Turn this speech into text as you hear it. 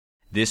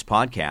This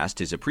podcast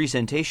is a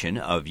presentation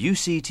of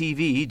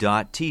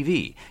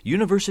UCTV.tv,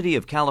 University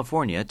of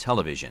California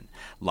Television.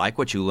 Like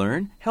what you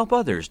learn? Help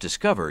others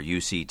discover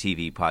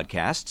UCTV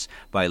podcasts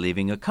by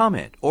leaving a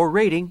comment or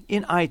rating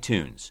in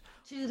iTunes.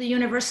 To the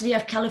University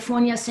of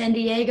California, San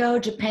Diego,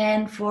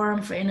 Japan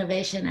Forum for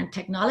Innovation and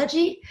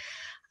Technology.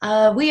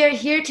 We are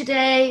here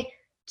today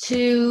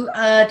to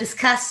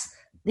discuss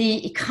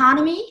the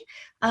economy.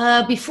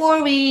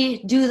 Before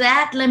we do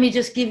that, let me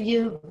just give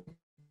you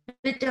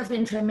bit of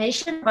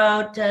information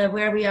about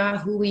where we are,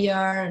 who we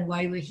are, and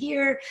why we're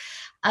here.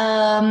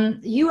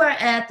 You are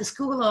at the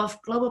School of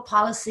Global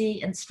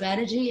Policy and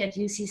Strategy at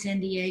UC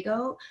San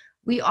Diego.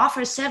 We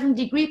offer 7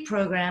 degree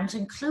programs,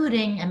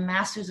 including a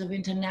Master's of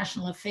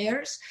International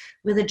Affairs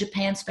with a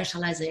Japan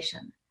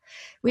specialization.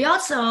 We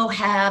also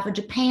have a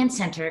Japan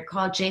Center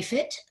called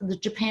JFIT, the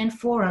Japan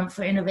Forum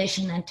for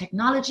Innovation and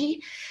Technology,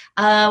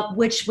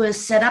 which was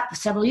set up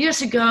several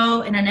years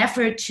ago in an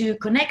effort to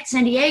connect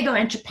San Diego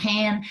and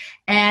Japan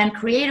and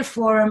create a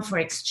forum for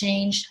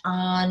exchange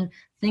on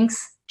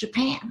things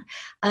Japan.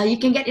 You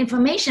can get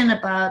information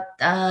about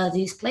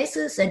these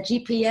places at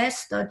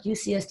gps.ucsd.edu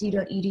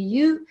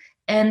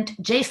and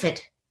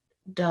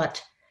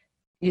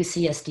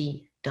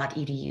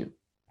jfit.ucsd.edu.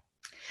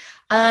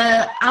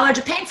 Our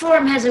Japan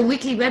Forum has a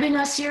weekly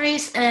webinar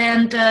series,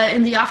 and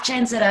in the off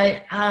chance that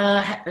I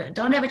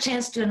don't have a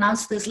chance to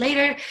announce this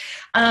later,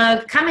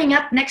 coming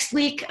up next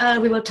week,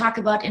 we will talk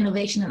about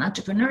innovation and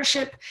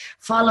entrepreneurship,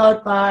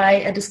 followed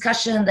by a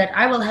discussion that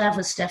I will have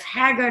with Steph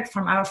Haggard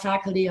from our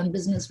faculty on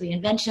business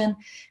reinvention.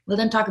 We'll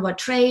then talk about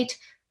trade,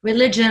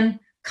 religion,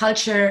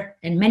 culture,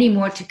 and many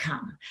more to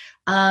come.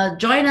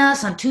 Join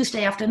us on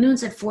Tuesday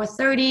afternoons at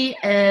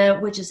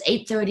 4:30, which is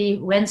 8:30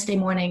 Wednesday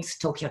mornings,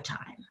 Tokyo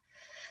time.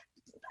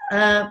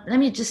 Let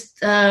me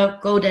just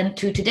go then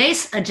to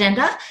today's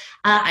agenda.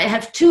 I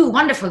have 2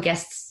 wonderful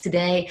guests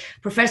today,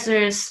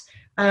 Professors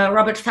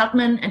Robert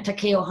Feldman and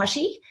Takeo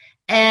Hoshi,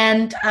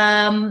 and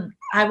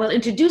I will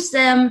introduce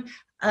them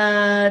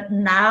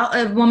now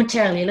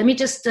momentarily. Let me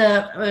just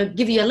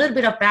give you a little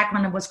bit of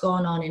background on what's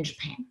going on in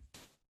Japan.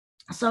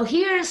 So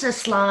here's a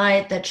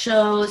slide that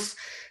shows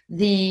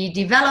the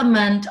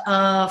development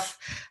of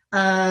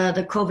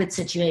the COVID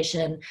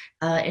situation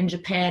in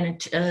Japan.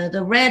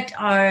 The red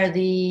are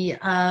the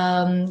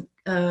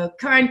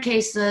current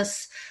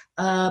cases,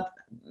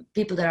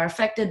 people that are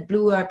affected,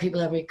 blue are people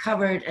that have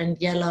recovered,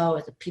 and yellow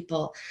are the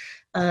people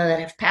that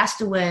have passed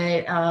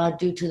away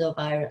due to the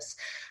virus.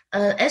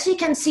 As you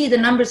can see, the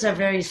numbers are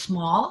very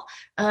small,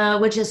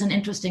 which is an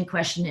interesting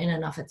question in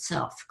and of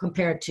itself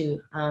compared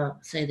to,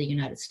 say, the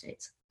United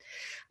States.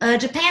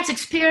 Japan's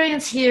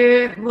experience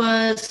here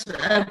was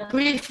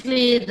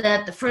briefly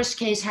that the first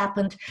case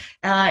happened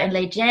in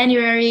late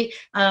January.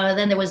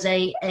 Then there was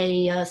a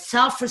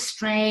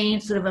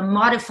self-restraint, sort of a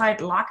modified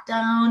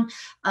lockdown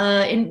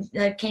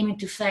that came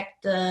into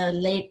effect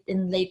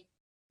late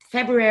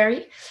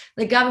February.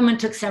 The government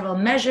took several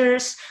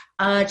measures,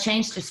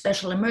 changed the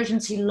special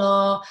emergency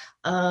law.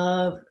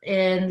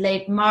 In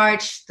late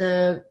March,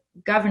 the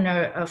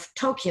governor of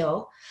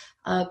Tokyo,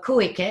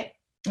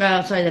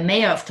 the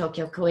mayor of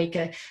Tokyo,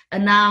 Koike,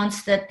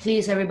 announced that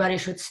please everybody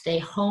should stay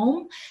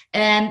home.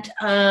 And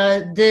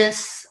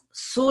this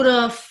sort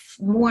of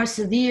more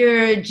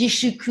severe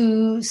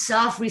jishuku,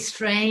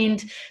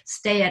 self-restrained,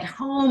 stay at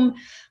home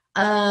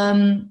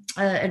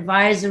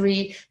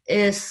advisory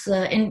is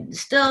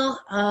still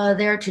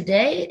there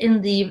today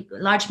in the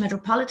large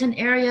metropolitan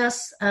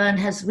areas and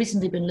has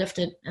recently been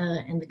lifted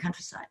in the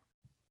countryside.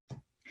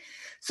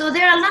 So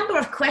there are a number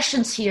of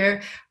questions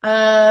here.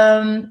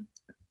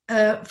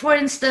 For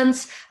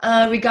instance,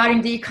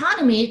 regarding the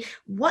economy,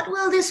 what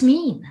will this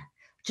mean?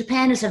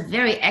 Japan is a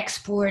very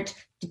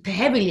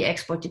heavily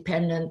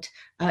export-dependent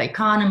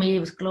economy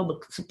with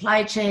global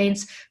supply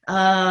chains,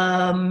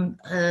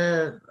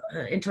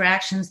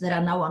 interactions that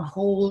are now on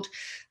hold.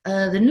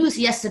 The news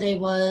yesterday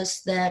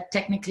was that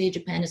technically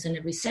Japan is in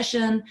a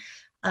recession.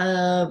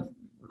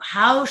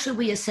 How should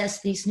we assess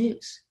these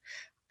news?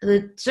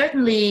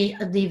 Certainly,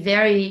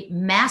 the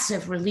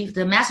massive relief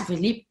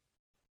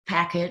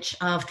package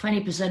of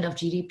 20% of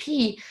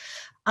GDP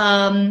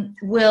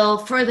will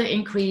further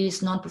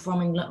increase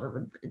non-performing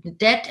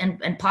debt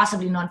and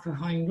possibly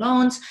non-performing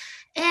loans.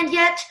 And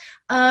yet,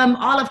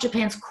 all of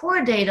Japan's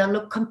core data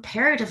look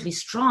comparatively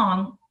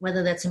strong,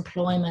 whether that's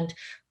employment,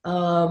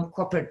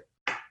 corporate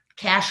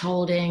cash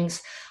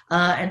holdings,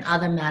 and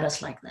other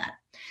matters like that.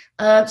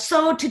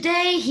 So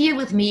today, here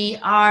with me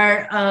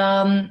are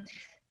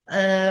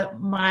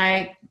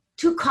my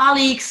 2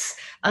 colleagues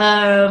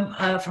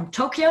from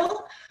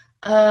Tokyo,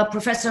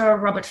 Professor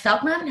Robert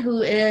Feldman,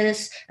 who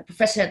is a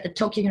professor at the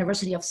Tokyo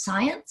University of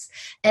Science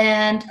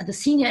and the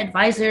senior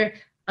advisor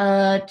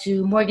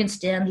to Morgan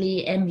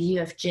Stanley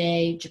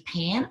MUFJ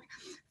Japan.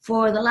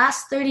 For the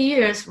last 30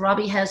 years,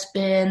 Robbie has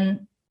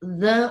been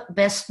the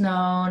best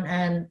known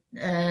and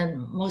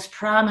most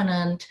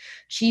prominent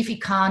chief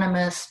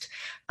economist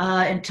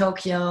in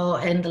Tokyo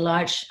in the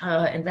large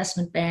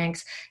investment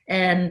banks.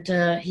 And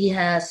he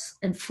has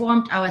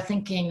informed our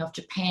thinking of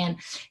Japan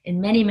in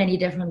many, many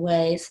different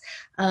ways.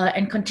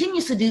 and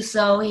continues to do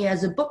so. He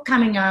has a book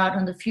coming out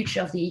on the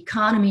future of the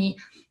economy.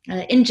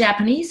 In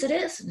Japanese it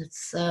is.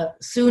 It's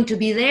soon to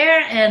be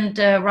there, and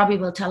Robbie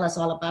will tell us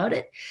all about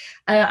it.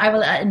 I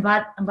will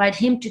invite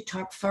him to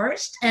talk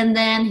first, and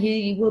then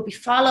he will be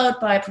followed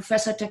by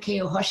Professor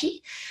Takeo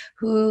Hoshi,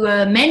 who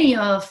many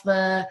of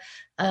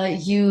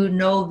you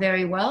know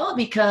very well,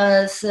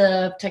 because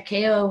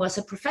Takeo was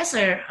a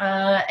professor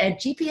at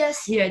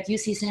GPS here at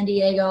UC San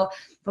Diego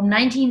from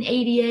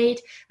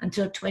 1988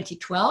 until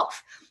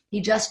 2012. He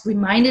just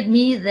reminded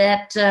me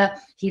that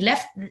he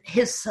left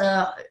his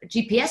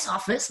GPS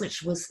office,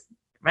 which was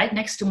right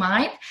next to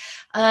mine,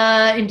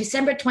 in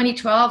December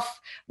 2012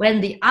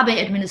 when the Abe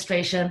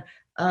administration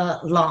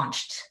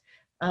launched.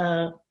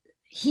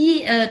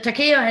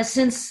 Takeo has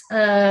since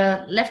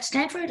left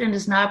Stanford and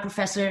is now a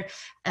professor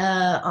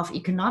of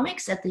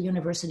economics at the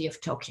University of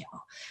Tokyo.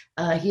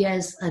 He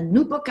has a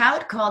new book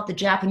out called The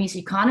Japanese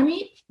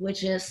Economy,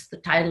 which is the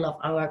title of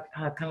our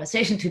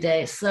conversation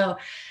today. So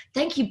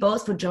thank you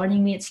both for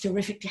joining me. It's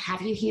terrific to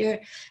have you here.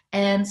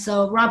 And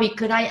so, Robbie,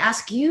 could I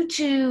ask you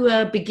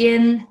to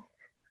begin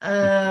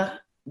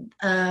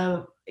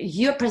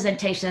your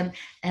presentation,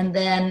 and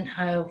then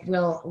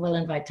we'll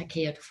invite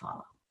Takeo to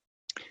follow.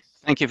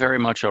 Thank you very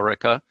much,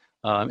 Ulrika.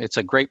 It's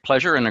a great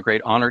pleasure and a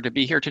great honor to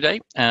be here today,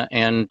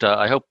 and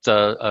I hope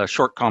the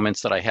short comments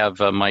that I have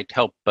might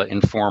help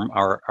inform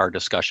our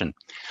discussion.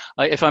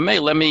 If I may,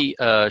 let me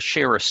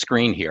share a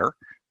screen here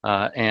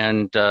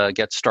and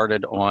get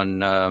started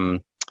on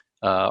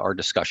our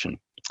discussion.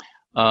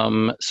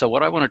 So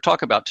what I want to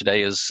talk about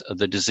today is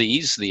the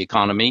disease, the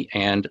economy,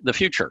 and the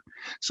future.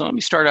 So let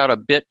me start out a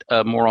bit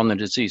more on the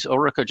disease.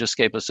 Ulrika just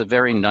gave us a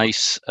very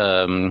nice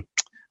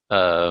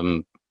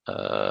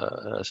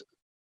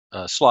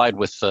slide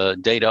with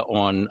data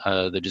on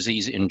the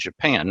disease in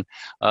Japan.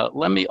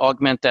 Let me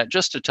augment that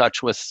just a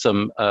touch with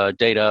some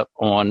data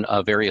on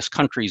various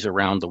countries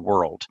around the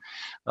world.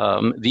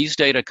 These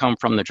data come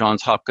from the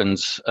Johns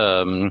Hopkins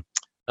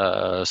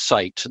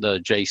site,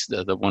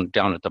 the one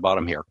down at the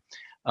bottom here.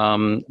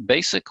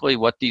 Basically,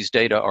 what these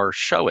data are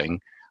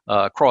showing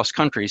across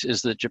countries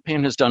is that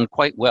Japan has done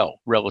quite well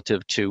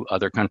relative to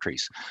other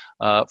countries.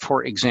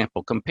 For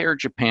example, compare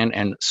Japan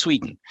and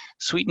Sweden.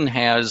 Sweden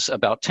has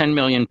about 10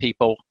 million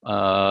people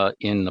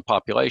in the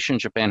population.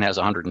 Japan has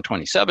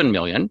 127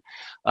 million,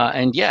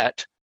 and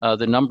yet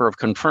the number of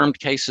confirmed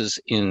cases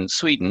in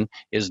Sweden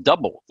is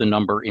double the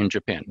number in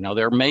Japan. Now,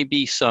 there may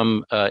be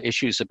some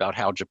issues about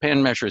how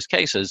Japan measures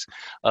cases,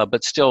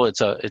 but still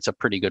it's a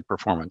pretty good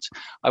performance.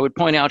 I would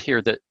point out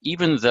here that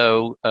even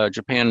though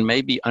Japan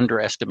may be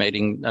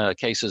underestimating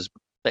cases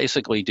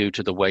basically due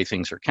to the way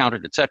things are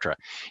counted, etc.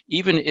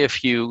 Even if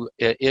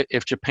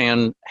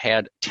Japan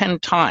had 10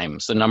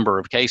 times the number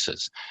of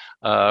cases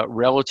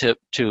relative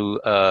to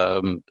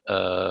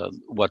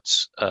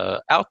what's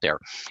out there,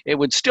 it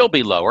would still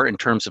be lower in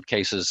terms of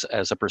cases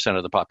as a percent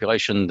of the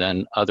population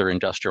than other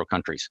industrial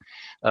countries.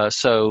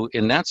 So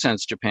in that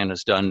sense, Japan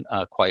has done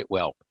quite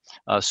well.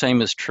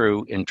 Same is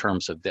true in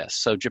terms of this.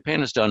 So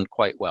Japan has done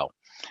quite well.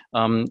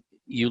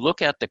 You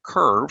look at the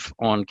curve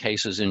on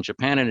cases in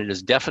Japan, and it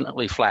is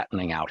definitely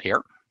flattening out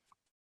here.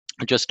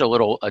 Just a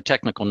little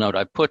technical note,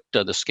 I put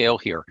the scale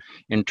here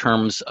in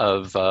terms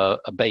of a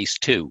base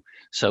 2.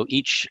 So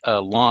each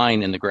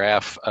line in the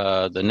graph,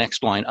 the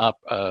next line up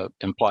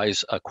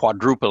implies a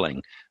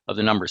quadrupling of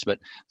the numbers. But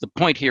the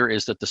point here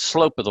is that the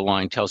slope of the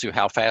line tells you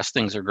how fast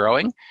things are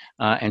growing.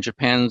 And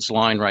Japan's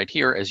line right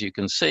here, as you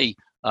can see,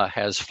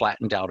 has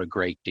flattened out a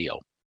great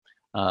deal.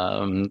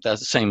 The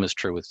same is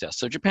true with deaths.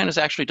 So Japan has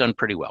actually done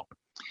pretty well.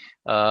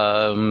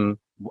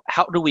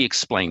 How do we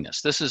explain this?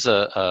 This is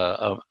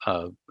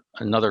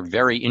another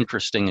very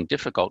interesting and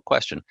difficult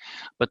question.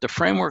 But the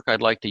framework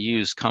I'd like to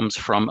use comes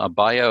from a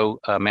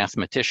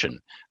biomathematician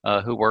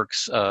who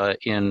works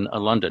in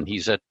London.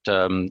 He's at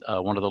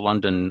one of the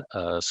London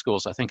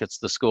schools. I think it's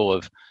the School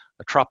of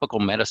Tropical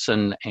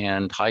Medicine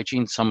and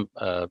Hygiene,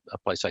 a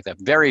place like that.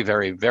 Very,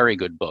 very, very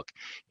good book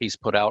he's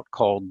put out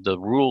called The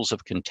Rules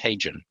of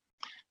Contagion.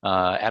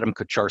 Adam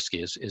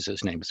Kucharski is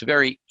his name. It's a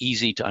very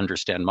easy to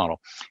understand model.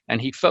 And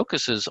he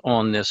focuses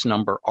on this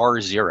number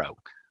R0,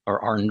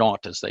 or R0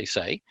 as they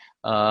say,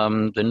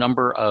 the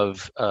number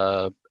of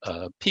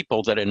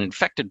people that an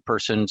infected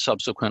person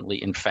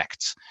subsequently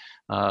infects.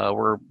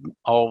 We're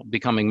all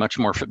becoming much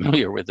more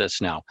familiar with this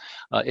now.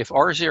 If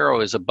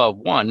R0 is above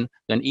 1,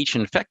 then each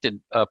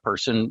infected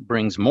person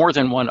brings more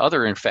than one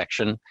other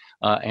infection,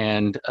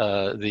 and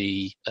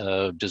the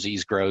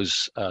disease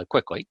grows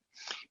quickly.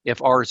 If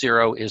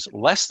R0 is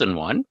less than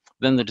 1,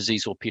 then the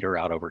disease will peter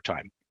out over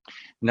time.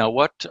 Now,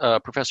 what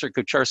Professor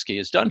Kucharski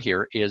has done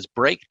here is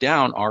break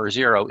down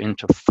R0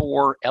 into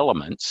 4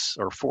 elements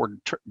or 4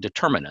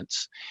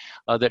 determinants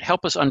that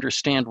help us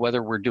understand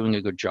whether we're doing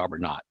a good job or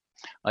not.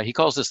 He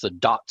calls this the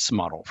DOTS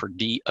model, for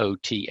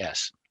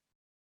DOTS.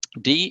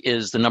 D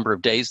is the number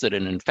of days that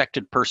an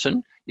infected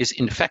person is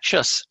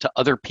infectious to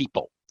other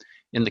people.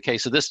 In the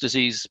case of this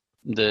disease,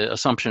 the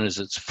assumption is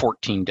it's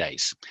 14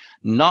 days.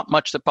 Not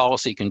much the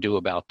policy can do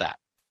about that.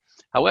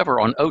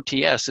 However, on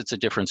OTS, it's a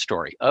different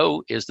story.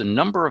 O is the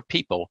number of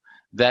people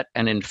that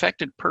an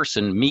infected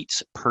person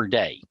meets per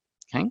day.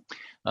 Okay.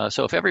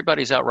 So if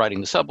everybody's out riding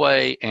the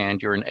subway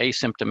and you're an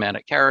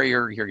asymptomatic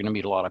carrier, you're going to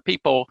meet a lot of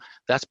people.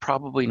 That's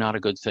probably not a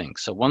good thing.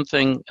 So one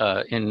thing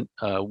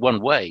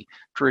one way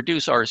to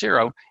reduce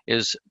R0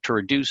 is to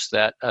reduce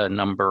that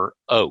number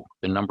O,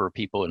 the number of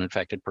people an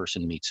infected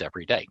person meets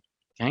every day.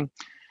 Okay,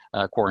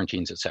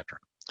 quarantines, etc.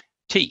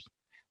 T,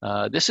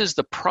 this is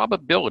the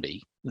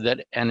probability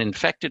that an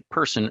infected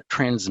person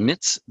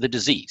transmits the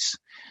disease.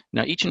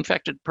 Now, each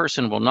infected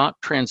person will not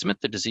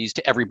transmit the disease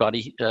to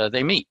everybody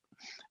they meet.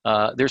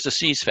 There's a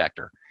sneeze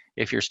factor.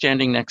 If you're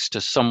standing next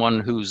to someone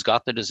who's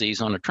got the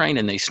disease on a train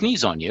and they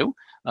sneeze on you,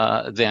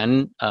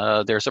 then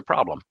there's a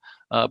problem.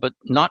 But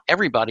not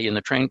everybody in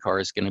the train car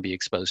is going to be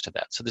exposed to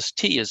that. So this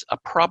T is a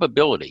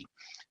probability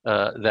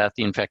that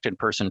the infected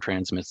person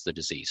transmits the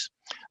disease.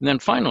 And then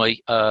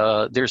finally,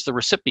 there's the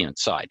recipient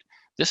side.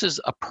 This is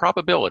a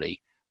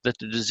probability that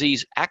the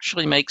disease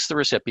actually makes the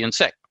recipient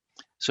sick.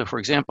 So for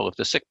example, if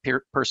the sick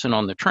person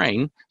on the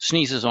train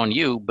sneezes on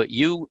you, but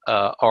you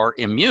are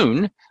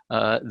immune,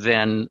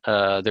 then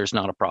there's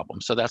not a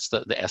problem. So that's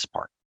the S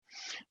part.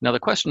 Now the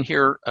question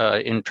here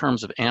in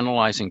terms of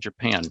analyzing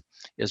Japan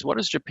is, what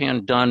has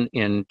Japan done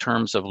in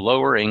terms of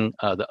lowering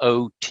the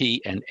O,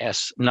 T, and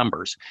S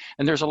numbers?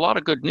 And there's a lot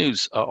of good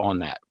news on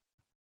that.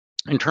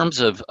 In terms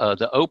of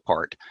the O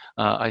part,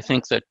 I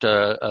think that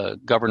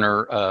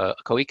Governor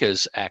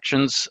Koike's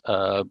actions,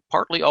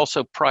 partly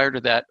also prior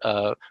to that,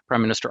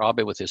 Prime Minister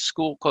Abe with his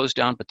school closed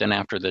down, but then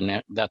after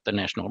the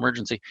national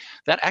emergency,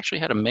 that actually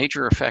had a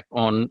major effect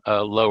on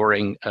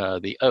lowering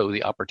the O,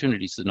 the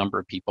opportunities the number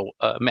of people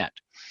met.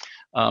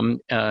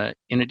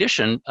 In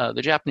addition,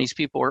 the Japanese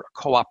people are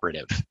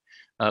cooperative.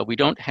 We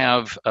don't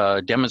have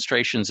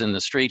demonstrations in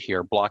the street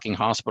here blocking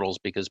hospitals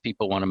because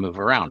people want to move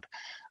around.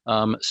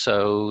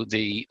 So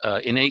the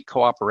innate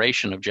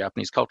cooperation of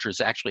Japanese culture has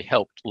actually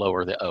helped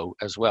lower the O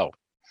as well.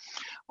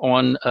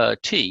 On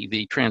T,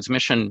 the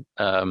transmission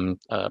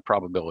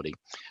probability,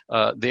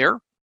 there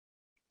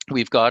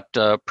we've got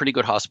pretty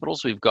good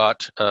hospitals. We've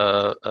got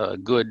a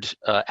good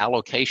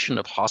allocation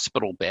of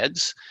hospital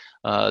beds.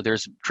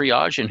 There's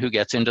triage in who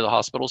gets into the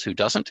hospitals, who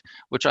doesn't,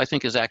 which I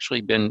think has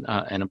actually been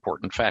an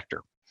important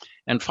factor.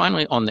 And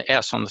finally, on the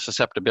S, on the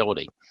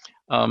susceptibility,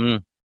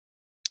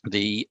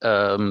 the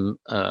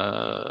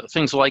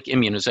things like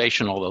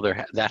immunization, although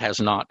that has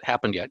not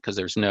happened yet because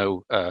there's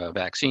no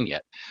vaccine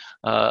yet,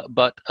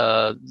 but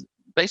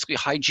basically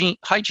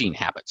hygiene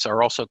habits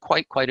are also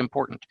quite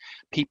important.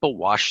 People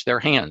wash their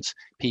hands,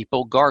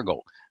 people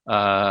gargle,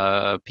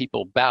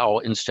 people bow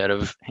instead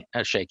of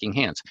shaking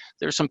hands.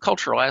 There's some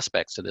cultural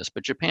aspects to this,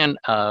 but Japan,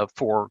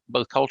 for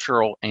both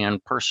cultural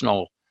and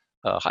personal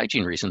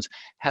hygiene reasons,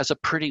 has a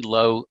pretty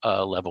low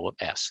level of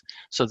S.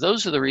 So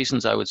those are the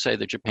reasons I would say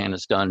that Japan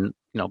has done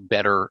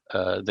better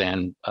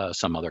than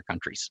some other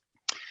countries.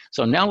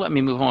 So now let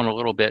me move on a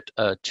little bit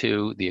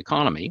to the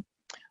economy.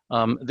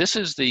 This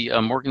is the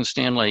Morgan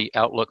Stanley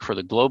outlook for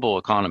the global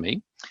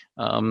economy.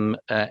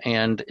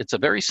 And it's a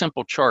very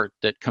simple chart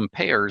that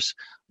compares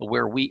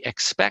where we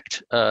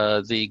expect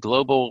the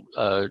global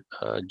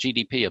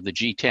GDP of the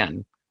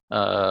G10,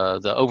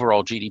 the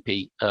overall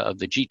GDP of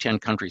the G10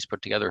 countries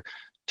put together,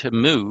 to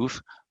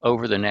move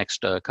over the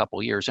next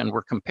couple years. And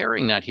we're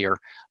comparing that here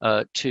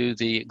to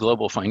the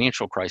global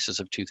financial crisis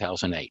of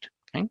 2008.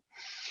 Okay?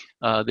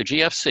 The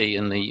GFC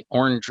in the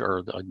orange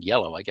or the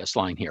yellow, I guess,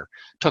 line here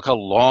took a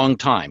long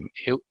time.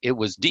 It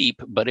was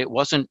deep, but it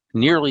wasn't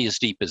nearly as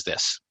deep as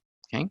this.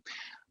 Okay?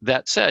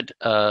 That said,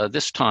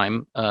 this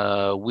time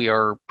we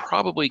are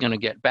probably going to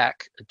get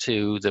back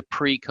to the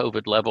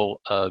pre-COVID level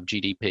of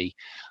GDP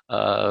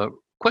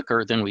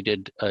quicker than we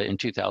did in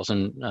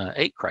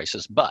 2008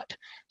 crisis, but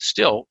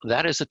still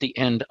that is at the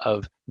end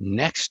of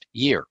next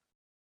year.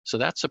 So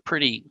that's a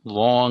pretty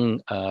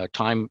long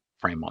time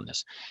frame on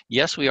this.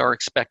 Yes, we are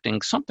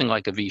expecting something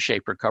like a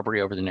V-shaped recovery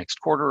over the next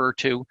quarter or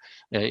two.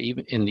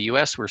 Even in the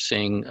US, we're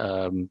seeing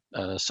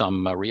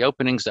some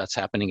reopenings. That's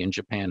happening in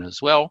Japan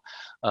as well.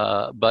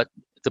 But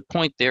the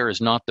point there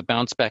is not the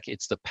bounce back,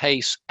 it's the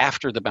pace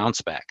after the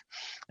bounce back.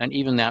 And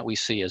even that we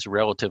see as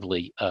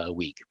relatively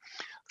weak.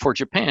 For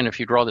Japan, if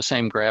you draw the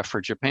same graph for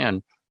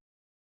Japan,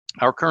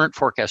 our current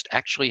forecast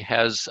actually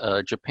has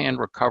Japan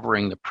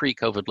recovering the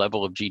pre-COVID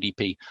level of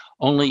GDP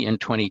only in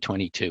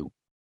 2022.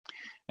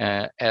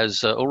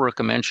 As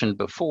Ulrika mentioned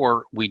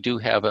before, we do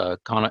have an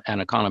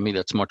economy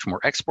that's much more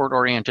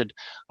export-oriented,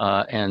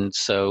 and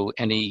so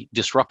any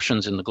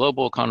disruptions in the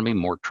global economy,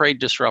 more trade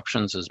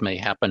disruptions as may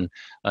happen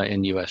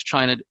in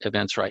US-China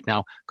events right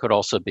now, could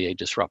also be a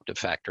disruptive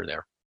factor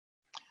there.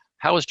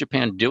 How is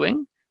Japan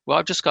doing? Well,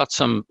 I've just got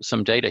some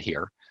data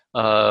here.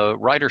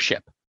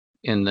 Ridership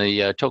in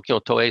the Tokyo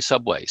Toei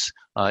subways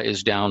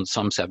is down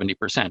some 70%,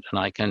 and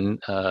I can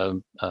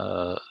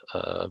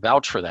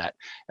vouch for that,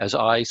 as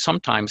I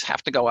sometimes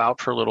have to go out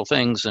for little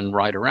things and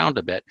ride around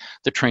a bit.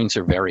 The trains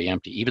are very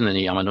empty. Even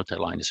the Yamanote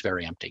line is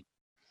very empty.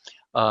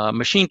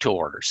 Machine tool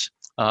orders,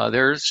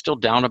 they're still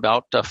down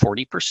about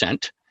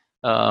 40%.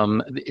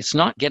 It's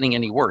not getting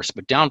any worse,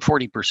 but down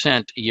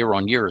 40% year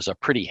on year is a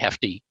pretty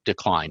hefty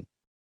decline.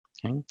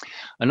 Okay.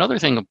 Another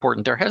thing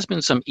important, there has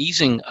been some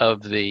easing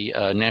of the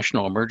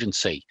national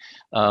emergency.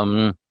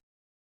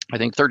 I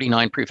think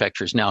 39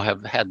 prefectures now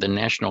have had the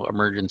national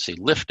emergency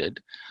lifted.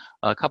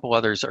 A couple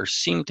others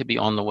seem to be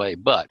on the way,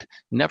 but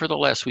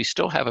nevertheless, we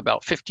still have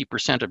about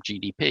 50% of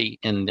GDP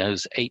in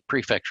those 8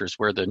 prefectures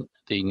where the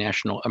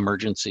national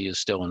emergency is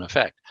still in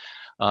effect.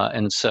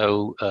 And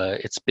so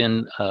it's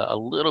been a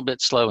little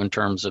bit slow in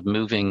terms of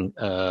moving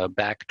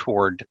back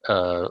toward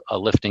a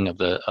lifting of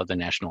the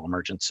national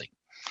emergency.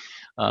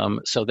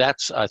 So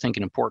that's, I think,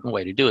 an important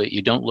way to do it.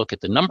 You don't look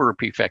at the number of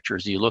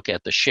prefectures, you look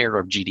at the share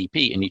of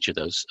GDP in each of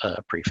those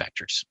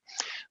prefectures.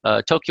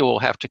 Tokyo will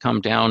have to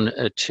come down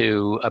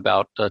to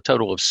about a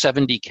total of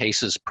 70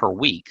 cases per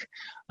week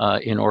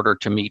in order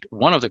to meet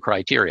one of the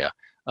criteria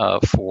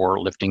for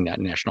lifting that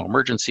national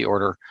emergency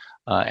order,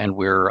 and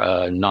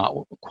we're not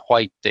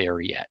quite there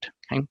yet.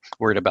 Okay?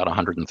 We're at about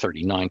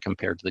 139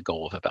 compared to the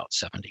goal of about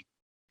 70.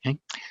 Okay?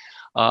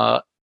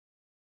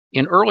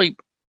 In early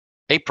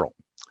April,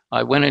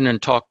 I went in and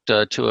talked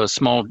to a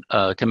small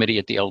committee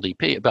at the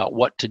LDP about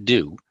what to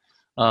do.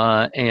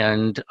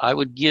 And I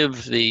would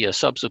give the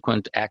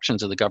subsequent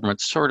actions of the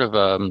government sort of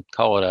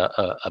call it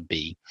a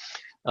B.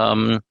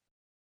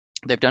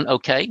 They've done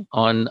okay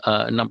on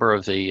a number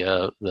of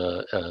the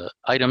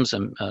items,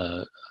 and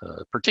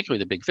particularly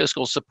the big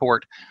fiscal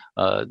support,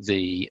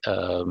 the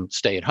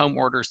stay-at-home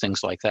orders,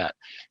 things like that.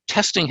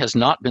 Testing has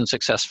not been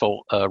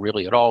successful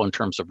really at all in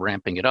terms of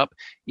ramping it up.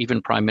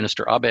 Even Prime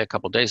Minister Abe a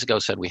couple of days ago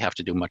said we have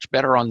to do much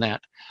better on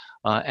that.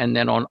 And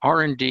then on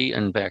R&D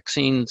and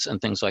vaccines and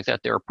things like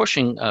that, they're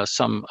pushing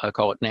some,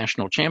 call it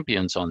national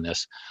champions on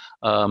this,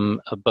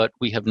 but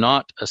we have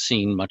not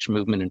seen much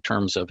movement in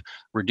terms of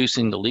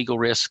reducing the legal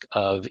risk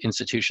of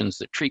institutions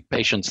that treat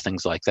patients,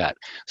 things like that.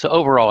 So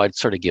overall, I'd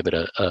sort of give it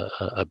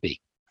a B.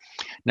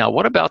 Now,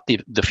 what about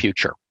the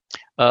future?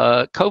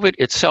 COVID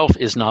itself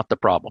is not the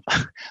problem.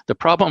 The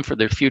problem for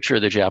the future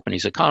of the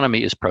Japanese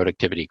economy is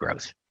productivity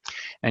growth.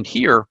 And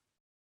here,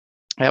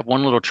 I have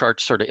one little chart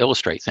to sort of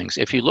illustrate things.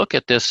 If you look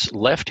at this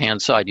left-hand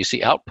side, you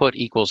see output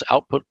equals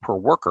output per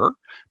worker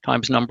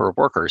times number of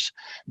workers.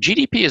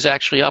 GDP is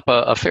actually up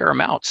a fair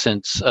amount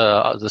since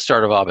the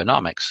start of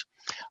Abenomics.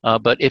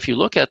 But if you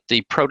look at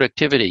the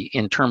productivity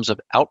in terms of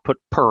output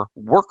per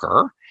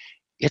worker,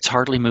 it's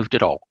hardly moved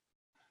at all.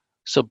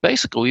 So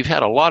basically, we've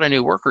had a lot of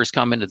new workers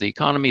come into the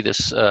economy.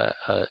 This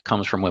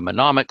comes from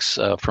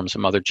Womenomics, from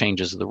some other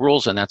changes of the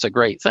rules, and that's a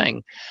great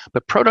thing.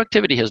 But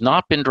productivity has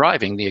not been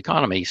driving the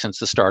economy since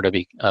the start of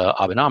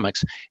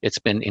Abenomics. It's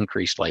been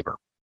increased labor.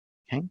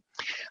 Okay.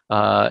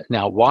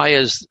 Now, why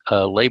is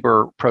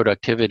labor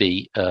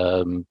productivity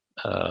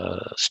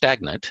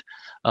stagnant?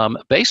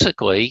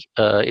 Basically,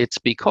 it's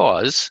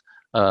because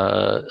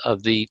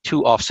of the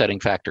two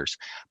offsetting factors.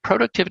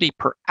 Productivity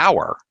per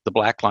hour, the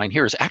black line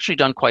here, has actually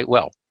done quite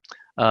well.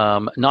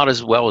 Not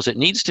as well as it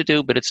needs to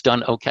do, but it's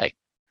done okay.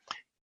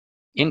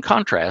 In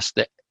contrast,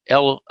 the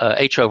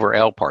H over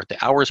L part,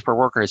 the hours per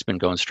worker, has been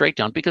going straight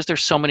down because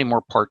there's so many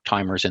more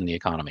part-timers in the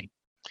economy.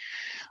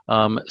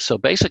 So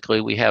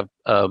basically, we have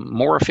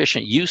more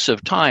efficient use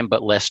of time,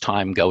 but less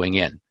time going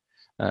in.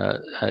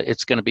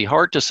 It's going to be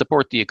hard to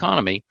support the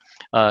economy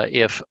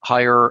if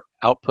higher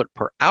output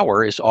per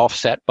hour is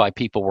offset by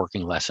people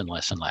working less and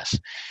less and less.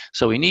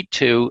 So we need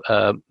to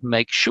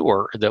make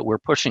sure that we're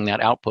pushing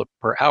that output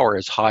per hour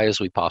as high as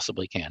we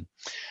possibly can.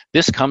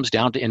 This comes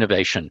down to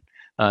innovation.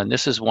 And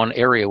this is one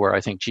area where I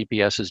think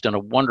GPS has done a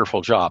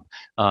wonderful job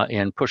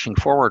in pushing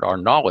forward our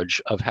knowledge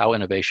of how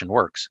innovation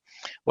works.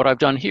 What I've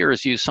done here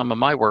is use some of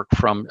my work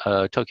from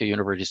Tokyo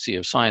University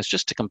of Science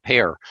just to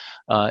compare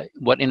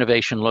what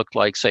innovation looked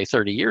like, say,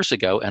 30 years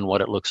ago and what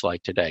it looks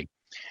like today.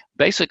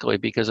 Basically,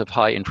 because of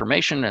high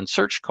information and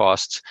search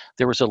costs,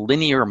 there was a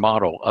linear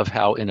model of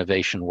how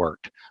innovation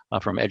worked,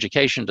 from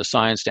education to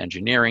science to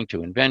engineering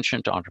to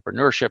invention to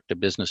entrepreneurship to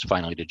business,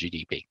 finally to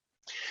GDP.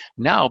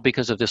 Now,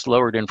 because of this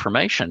lowered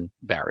information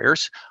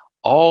barriers,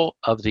 all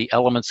of the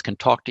elements can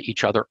talk to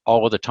each other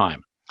all of the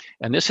time.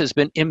 And this has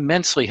been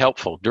immensely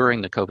helpful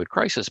during the COVID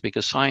crisis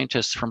because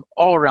scientists from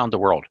all around the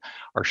world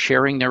are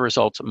sharing their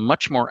results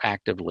much more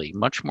actively,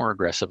 much more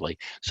aggressively,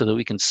 so that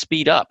we can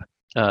speed up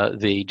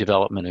the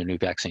development of new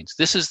vaccines.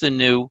 This is the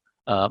new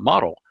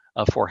model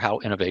for how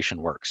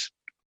innovation works.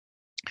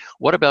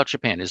 What about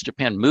Japan? Is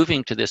Japan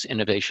moving to this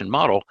innovation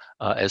model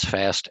as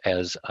fast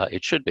as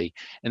it should be?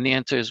 And the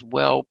answer is,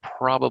 well,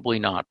 probably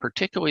not.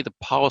 Particularly the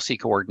policy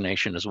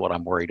coordination is what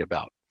I'm worried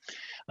about.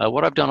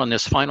 What I've done on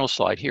this final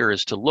slide here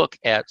is to look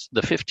at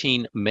the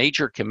 15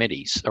 major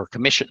committees, or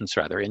commissions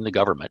rather, in the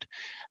government.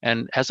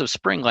 And as of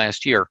spring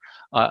last year,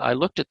 I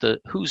looked at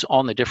who's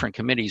on the different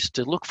committees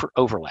to look for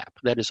overlap.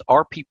 That is,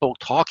 are people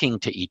talking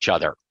to each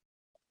other?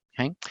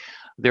 Okay.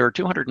 There are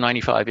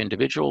 295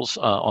 individuals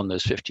on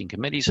those 15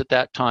 committees at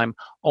that time.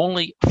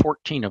 Only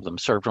 14 of them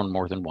served on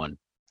more than one.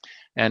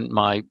 And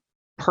my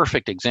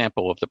perfect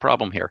example of the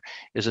problem here,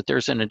 is that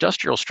there's an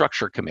Industrial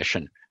Structure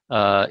Commission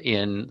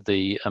in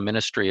the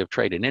Ministry of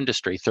Trade and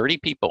Industry, 30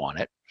 people on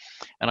it.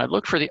 And I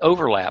looked for the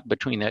overlap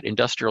between that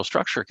Industrial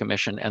Structure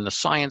Commission and the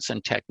Science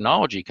and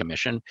Technology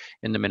Commission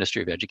in the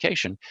Ministry of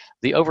Education.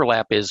 The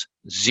overlap is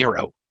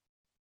 0.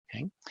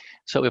 Okay?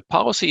 So if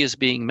policy is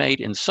being made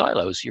in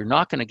silos, you're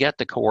not going to get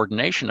the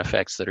coordination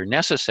effects that are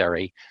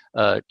necessary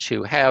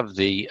to have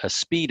the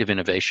speed of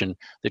innovation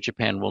that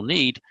Japan will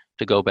need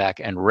to go back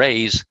and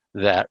raise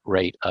that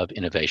rate of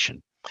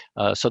innovation.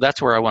 So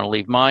that's where I want to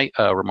leave my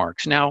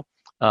remarks now,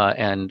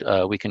 and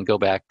we can go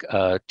back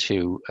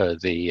to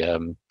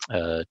the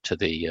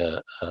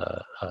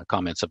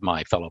comments of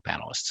my fellow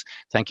panelists.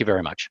 Thank you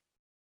very much.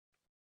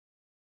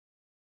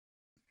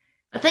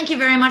 Thank you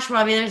very much,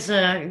 Robbie. There's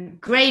a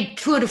great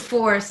tour de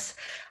force,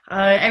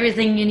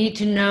 everything you need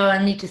to know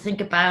and need to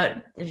think about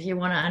if you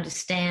want to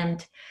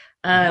understand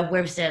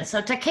where we stand.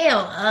 So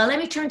Takeo, let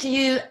me turn to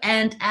you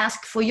and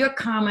ask for your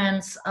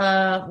comments.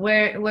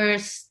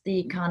 Where's the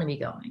economy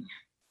going?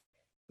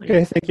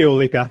 Okay, thank you,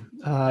 Ulrika.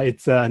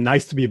 It's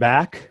nice to be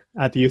back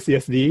at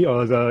UCSD,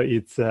 although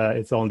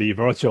it's only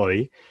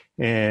virtually.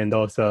 And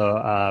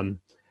also,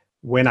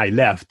 when I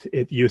left,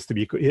 it used to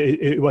be,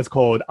 it was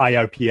called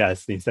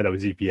IRPS instead of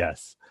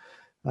GPS.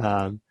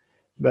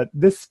 But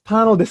this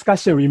panel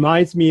discussion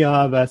reminds me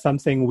of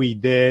something we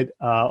did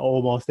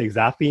almost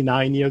exactly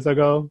 9 years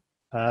ago.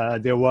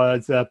 There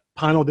was a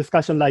panel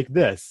discussion like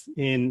this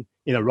in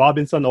a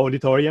Robinson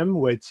Auditorium,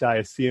 which I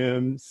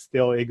assume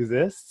still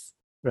exists,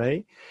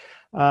 right?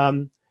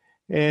 And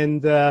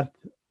the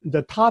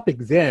topic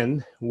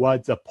then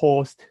was a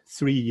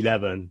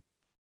post-3/11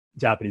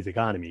 Japanese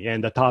economy,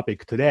 and the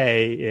topic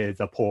today is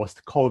a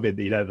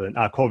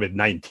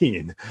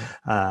post-COVID-19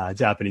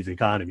 Japanese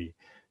economy.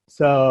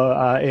 So,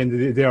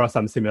 and there are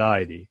some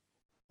similarity.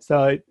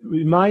 So it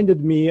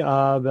reminded me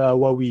of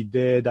what we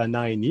did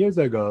 9 years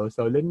ago.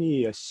 So let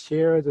me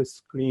share the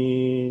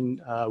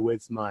screen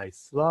with my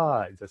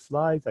slides, the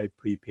slides I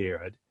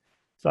prepared.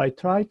 So I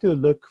tried to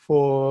look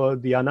for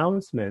the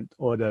announcement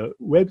or the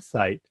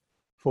website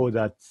for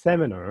that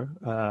seminar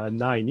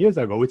 9 years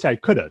ago, which I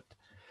couldn't.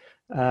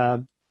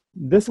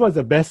 This was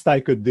the best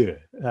I could do.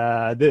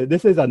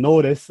 This is a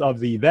notice of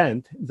the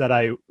event that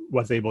I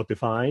was able to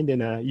find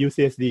in a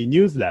UCSD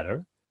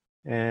newsletter.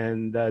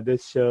 And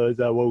this shows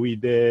what we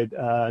did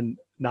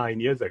 9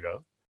 years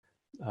ago.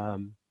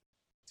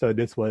 So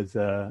this was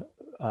a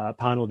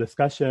panel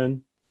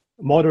discussion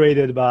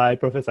moderated by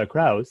Professor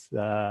Krauss,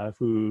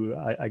 who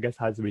I guess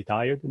has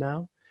retired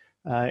now.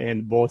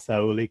 And both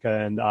Ulrika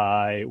and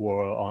I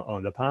were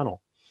on the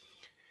panel.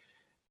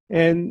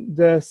 And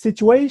the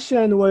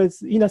situation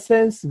was, in a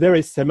sense,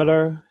 very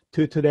similar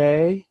to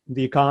today.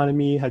 The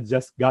economy had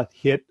just got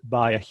hit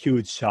by a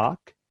huge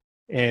shock,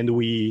 and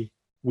we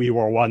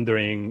were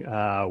wondering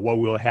what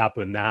will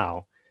happen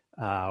now.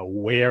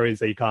 Where is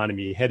the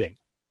economy heading?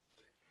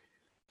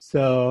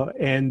 So,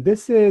 and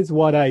this is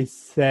what I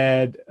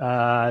said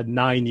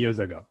 9 years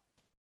ago.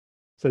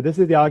 So this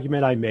is the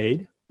argument I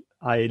made.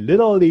 I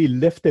literally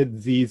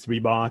lifted these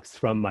remarks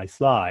from my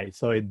slide,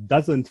 so it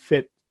doesn't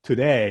fit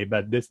today,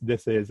 but this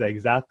is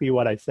exactly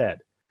what I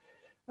said.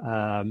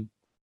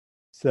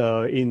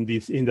 So in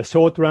the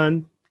short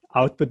run,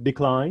 output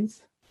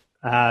declines.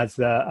 As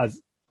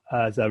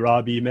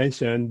Robbie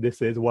mentioned,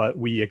 this is what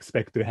we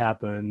expect to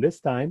happen this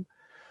time.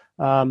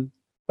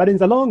 But in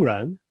the long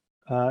run,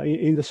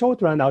 in the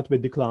short run,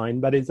 output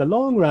decline. But in the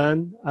long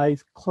run, I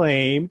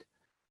claimed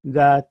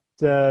that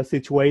the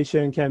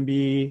situation can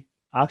be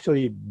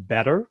actually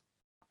better.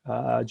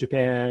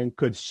 Japan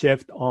could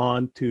shift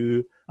on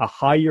to a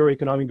higher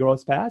economic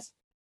growth path,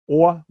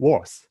 or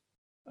worse,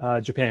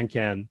 Japan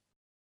can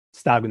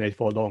stagnate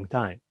for a long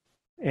time.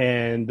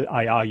 And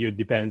I argue it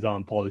depends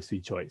on policy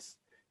choice.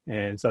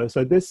 And so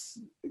this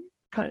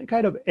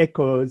kind of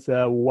echoes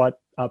what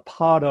a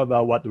part of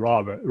what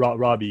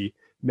Robbie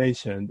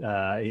mentioned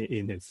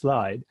in his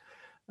slide.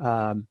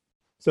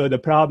 So the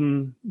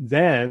problem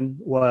then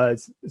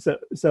was,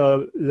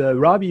 so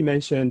Robbie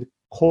mentioned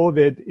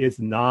COVID is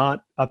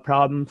not a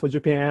problem for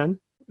Japan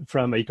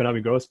from an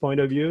economic growth point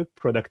of view.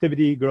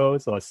 Productivity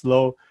growth or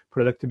slow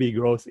productivity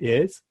growth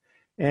is.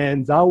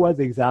 And that was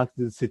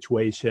exactly the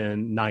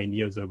situation 9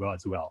 years ago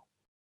as well.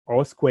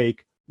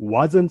 Earthquake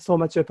wasn't so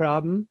much a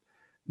problem,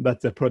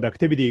 but the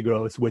productivity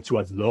growth, which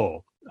was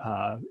low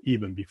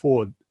even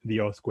before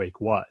the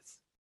earthquake was.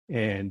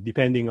 And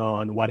depending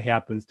on what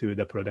happens to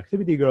the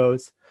productivity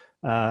growth,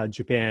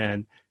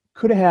 Japan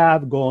could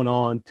have gone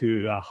on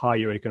to a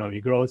higher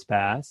economic growth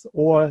path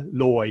or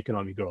lower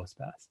economic growth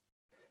path.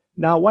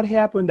 Now, what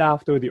happened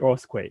after the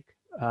earthquake?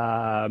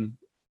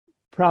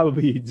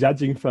 Probably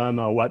judging from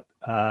what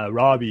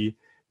Robbie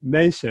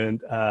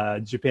mentioned,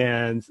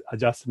 Japan's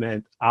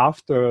adjustment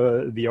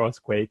after the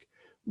earthquake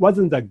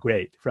wasn't that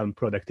great from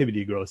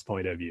productivity growth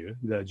point of view.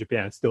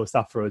 Japan still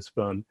suffers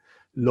from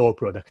low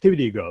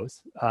productivity growth.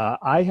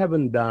 I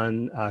haven't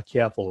done a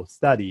careful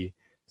study,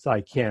 so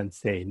I can't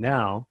say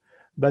now.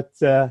 But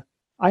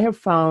I have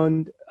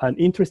found an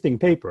interesting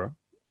paper,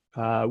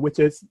 which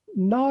is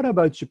not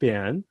about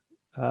Japan,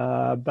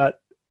 but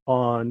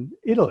on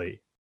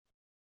Italy.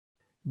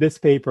 This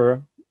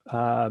paper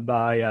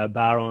by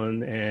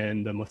Baron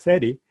and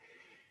Mossetti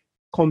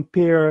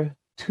compare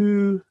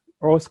two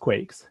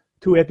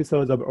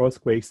episodes of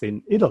earthquakes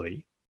in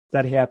Italy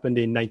that happened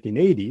in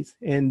 1980s,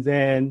 and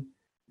then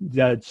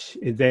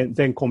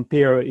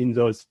compare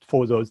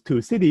for those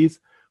two cities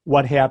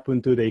what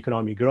happened to the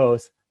economic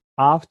growth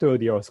after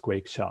the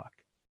earthquake shock.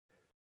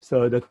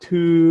 So the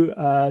two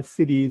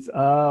cities,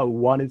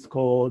 one is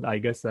called, I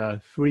guess,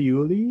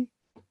 Friuli,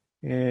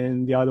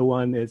 and the other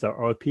one is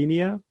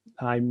Irpinia.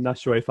 I'm not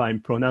sure if I'm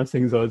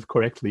pronouncing those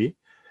correctly.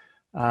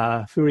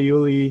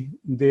 Friuli,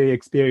 they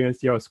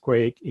experienced the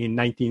earthquake in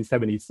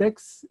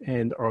 1976,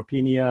 and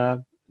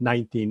Irpinia,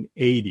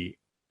 1980.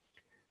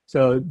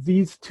 So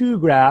these two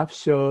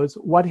graphs shows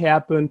what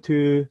happened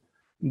to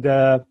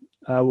the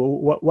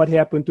what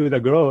happened to the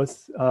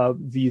growth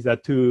of these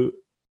two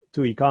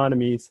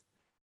economies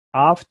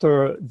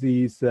after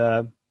these.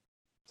 So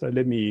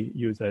let me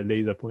use a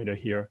laser pointer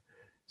here.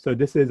 So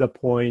this is a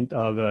point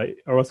of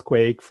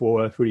earthquake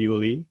for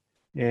Friuli,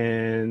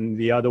 and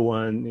the other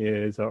one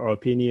is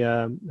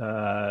Irpinia.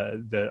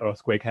 The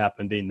earthquake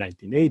happened in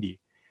 1980.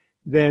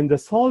 Then the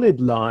solid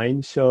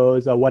line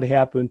shows what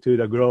happened to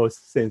the growth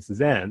since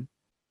then.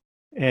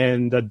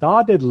 And the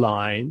dotted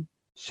line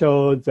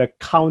shows the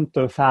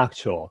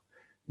counterfactual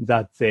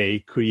that they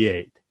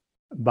create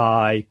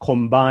by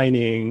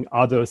combining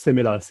other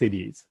similar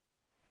cities.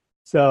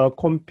 So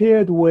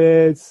compared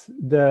with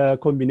the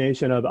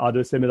combination of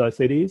other similar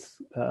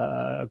cities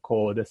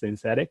called the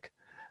synthetic,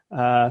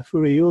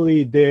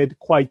 Friuli did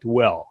quite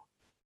well.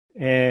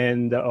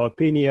 And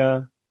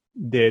Irpinia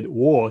did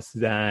worse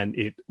than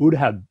it would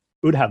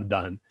have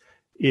done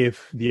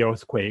if the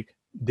earthquake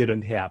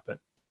didn't happen.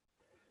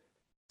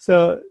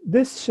 So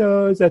this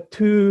shows that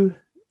two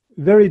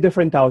very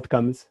different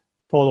outcomes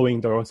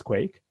following the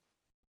earthquake,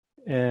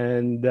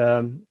 and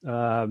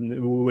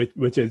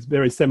which is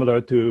very similar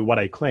to what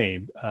I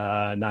claimed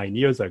 9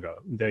 years ago.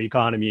 The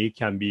economy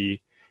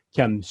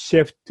can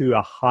shift to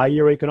a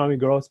higher economic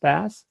growth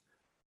path,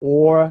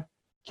 or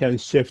can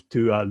shift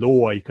to a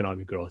lower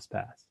economic growth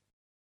path.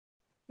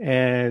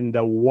 And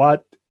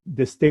what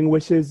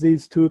distinguishes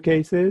these two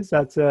cases?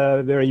 That's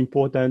a very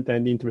important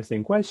and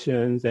interesting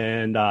questions,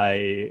 and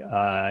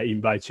I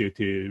invite you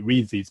to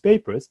read these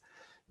papers.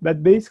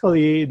 But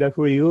basically, the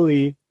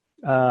Friuli,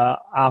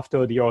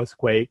 after the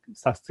earthquake,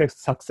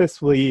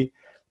 successfully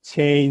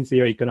changed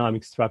their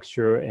economic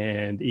structure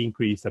and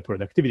increased the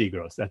productivity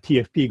growth. The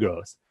TFP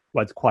growth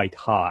was quite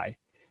high.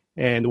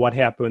 And what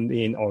happened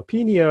in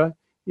Irpinia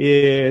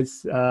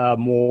is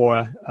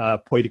more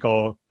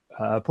political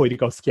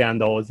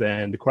scandals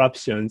and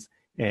corruptions,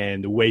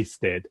 and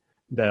wasted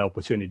the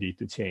opportunity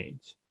to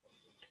change.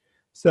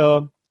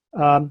 So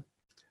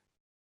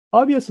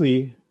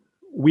obviously,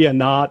 we are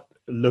not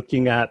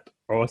looking at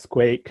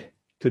earthquake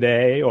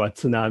today, or a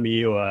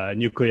tsunami, or a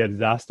nuclear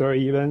disaster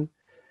even.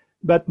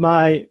 But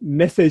my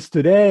message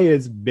today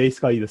is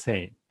basically the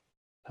same.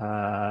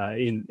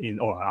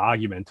 Or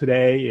argument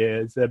today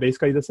is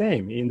basically the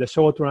same. In the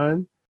short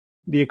run,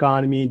 the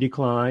economy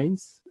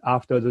declines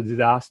after the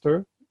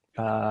disaster.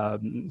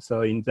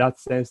 So in that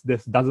sense,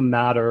 this doesn't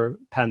matter,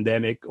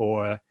 pandemic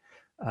or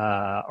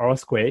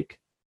earthquake.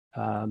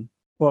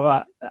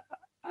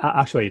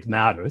 Actually, it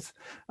matters.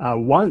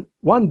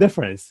 One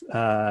difference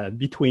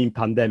between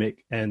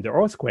pandemic and the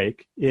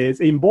earthquake is,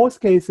 in both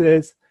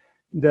cases,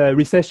 the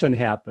recession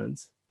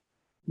happens.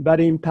 But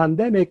in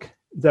pandemic,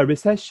 the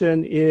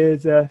recession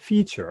is a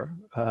feature,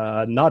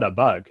 not a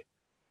bug.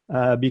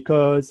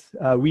 Because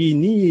we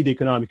need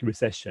economic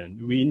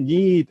recession. We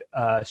need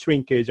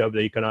shrinkage of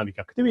the economic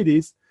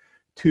activities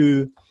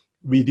to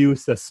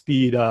reduce the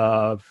speed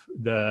of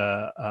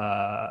the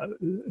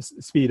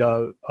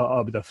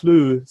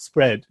flu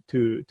spread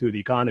to the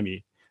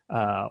economy,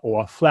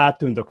 or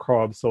flatten the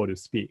curve, so to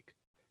speak.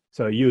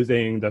 So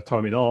using the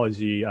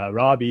terminology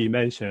Robbie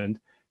mentioned,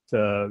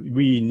 so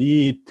we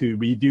need to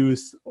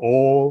reduce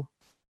all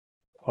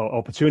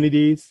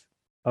opportunities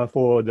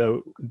for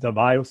the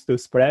virus to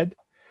spread.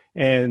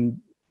 And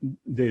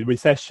the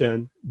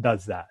recession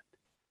does that.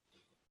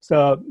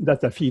 So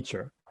that's a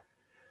feature.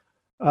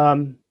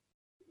 And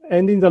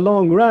in the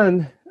long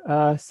run,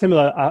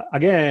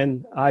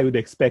 again, I would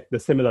expect the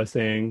similar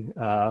thing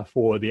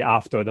for the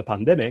after the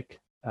pandemic.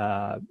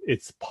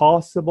 It's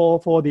possible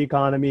for the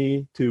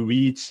economy to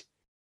reach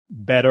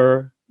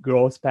better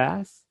growth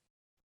paths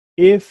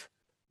if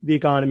the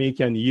economy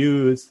can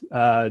use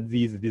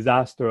these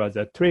disasters as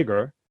a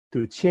trigger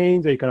to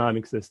change the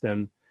economic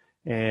system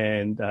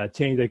and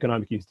change the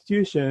economic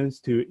institutions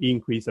to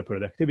increase the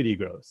productivity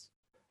growth.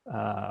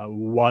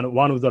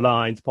 One of the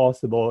lines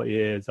possible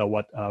is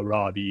what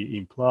Robbie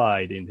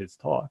implied in his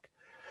talk.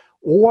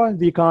 Or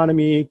the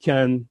economy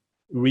can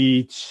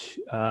reach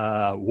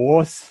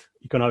worse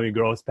economic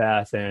growth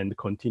paths and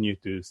continue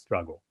to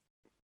struggle.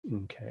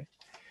 Okay.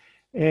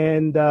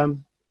 And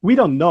we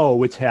don't know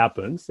which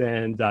happens,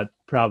 and that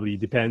probably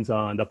depends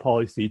on the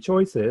policy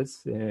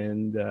choices,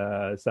 and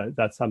so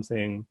that's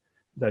something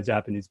the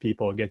Japanese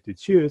people get to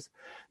choose.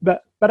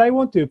 But I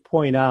want to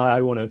point out,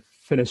 I want to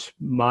finish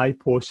my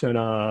portion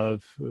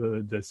of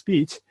the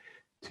speech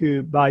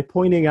by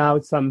pointing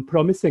out some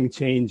promising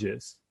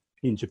changes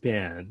in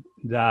Japan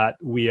that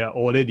we are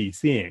already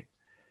seeing.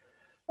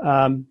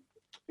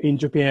 In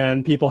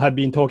Japan, people have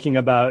been talking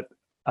about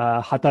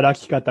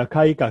hatarakikata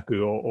kaikaku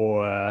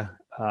or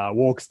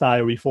work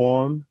style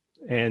reform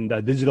and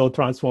digital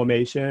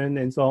transformation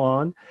and so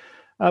on,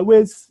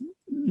 with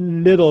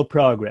little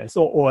progress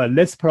or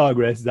less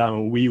progress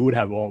than we would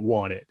have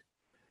wanted.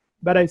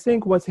 But I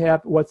think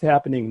what's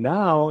happening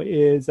now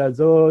is that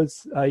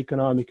those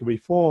economic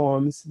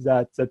reforms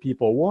that the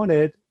people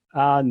wanted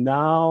are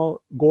now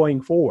going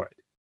forward.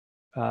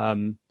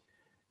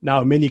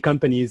 Now many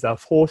companies are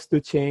forced to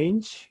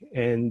change,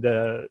 and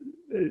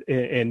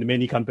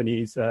many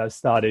companies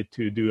started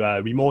to do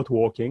remote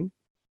working.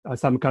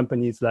 Some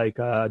companies like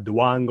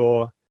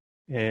Duango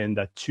and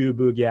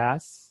Chubu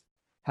Gas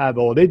have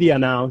already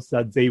announced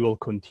that they will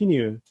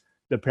continue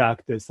the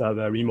practice of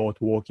remote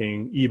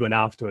working even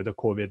after the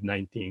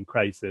COVID-19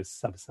 crisis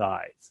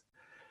subsides.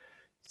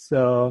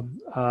 So,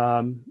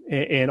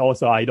 and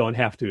also I don't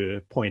have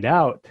to point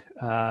out,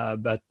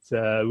 but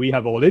we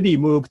have already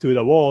moved to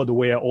the world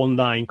where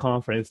online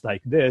conference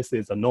like this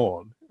is a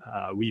norm.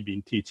 We've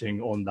been teaching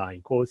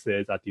online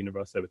courses at the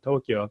University of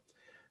Tokyo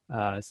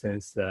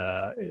since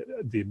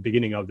the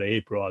beginning of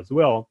April as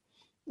well.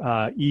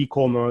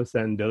 E-commerce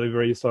and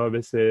delivery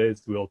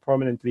services will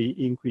permanently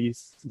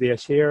increase their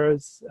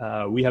shares.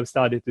 We have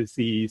started to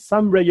see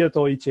some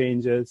regulatory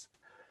changes,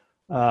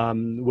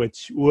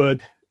 which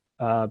would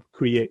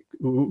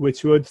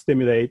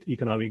stimulate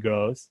economic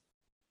growth.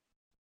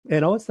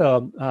 And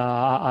also,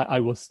 I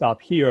will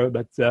stop here,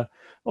 but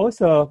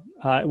also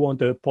I want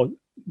to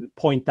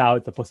point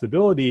out the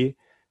possibility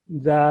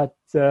that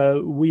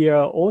we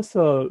are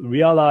also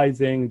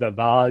realizing the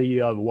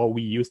value of what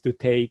we used to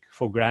take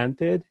for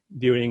granted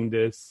during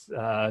this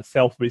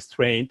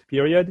self-restraint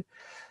period,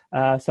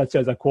 such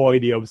as the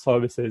quality of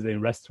services in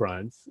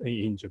restaurants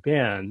in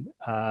Japan.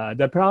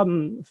 The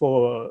problem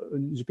for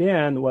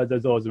Japan was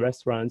that those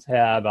restaurants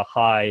have a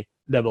high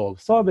level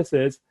of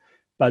services,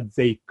 but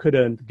they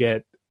couldn't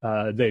get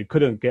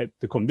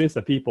to convince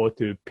the people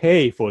to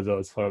pay for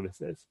those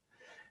services.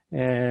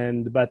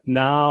 But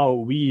now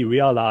we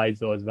realize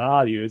those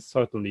values.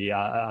 Certainly,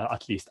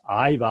 at least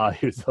I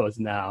value those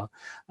now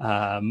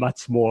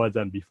much more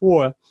than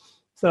before.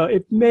 So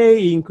it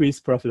may increase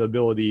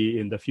profitability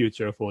in the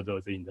future for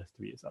those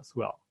industries as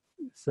well.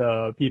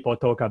 So people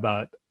talk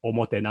about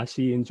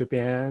omotenashi in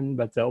Japan,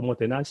 but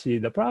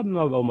the problem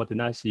of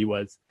omotenashi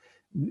was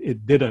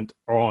it didn't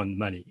earn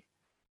money.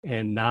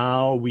 And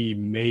now we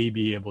may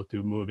be able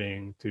to move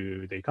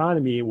into the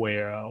economy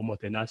where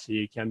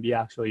omotenashi can be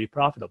actually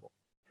profitable.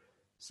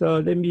 So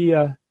let me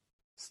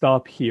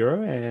stop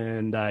here,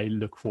 and I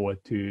look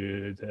forward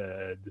to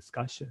the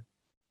discussion.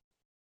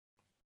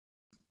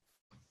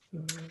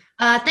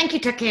 Thank you,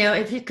 Takeo.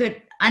 If you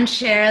could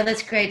unshare,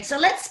 that's great. So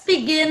let's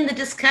begin the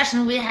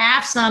discussion. We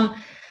have some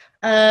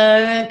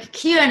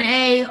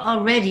Q&A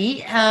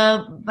already,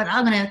 but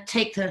I'm going to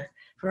take the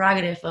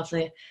prerogative of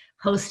the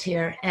host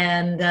here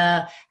and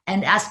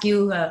ask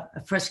you a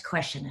first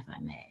question, if I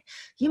may.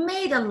 You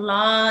made a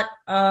lot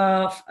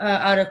of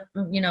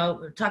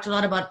talked a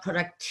lot about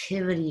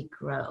productivity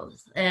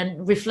growth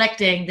and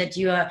reflecting that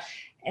you are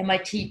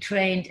MIT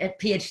trained at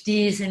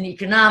PhDs in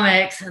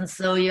economics, and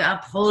so you're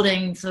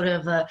upholding sort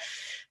of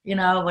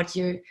what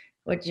you're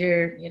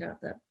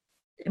the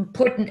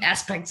important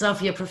aspects of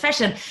your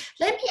profession.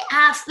 Let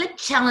me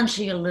challenge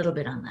you a little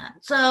bit on that.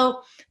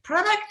 So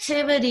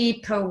productivity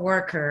per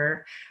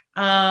worker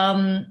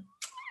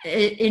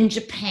in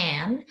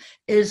Japan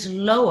is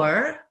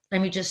lower.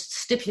 Let me just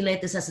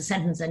stipulate this as a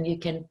sentence, and you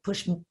can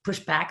push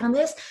back on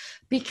this,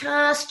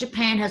 because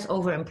Japan has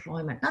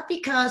overemployment. Not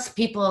because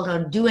people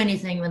don't do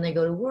anything when they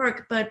go to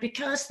work, but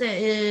because there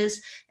is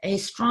a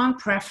strong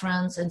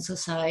preference in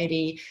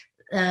society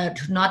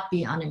to not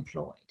be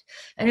unemployed.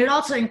 And it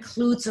also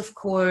includes, of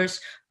course,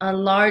 a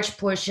large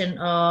portion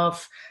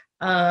of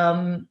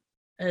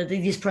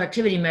these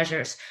productivity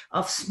measures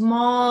of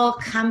small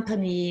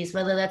companies,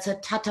 whether that's a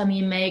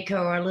tatami maker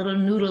or a little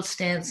noodle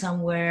stand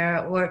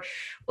somewhere, or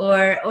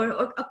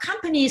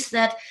companies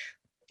that,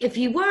 if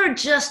you were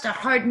just a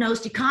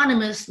hard-nosed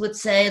economist, would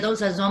say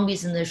those are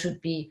zombies and they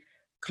should be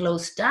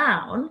closed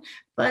down,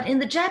 but in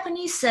the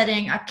Japanese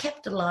setting are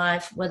kept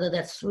alive, whether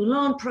that's through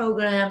loan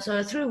programs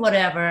or through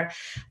whatever,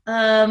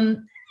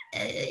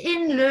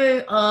 in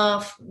lieu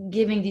of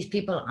giving these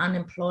people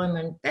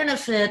unemployment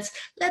benefits.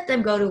 Let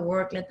them go to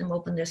work, let them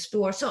open their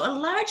store. So a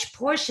large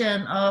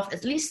portion of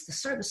at least the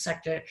service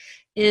sector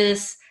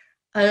is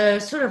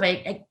sort of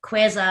a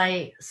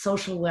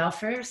quasi-social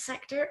welfare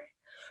sector.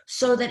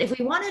 So that if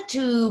we wanted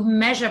to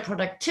measure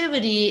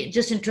productivity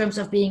just in terms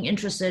of being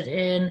interested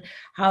in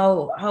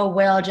how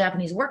well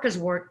Japanese workers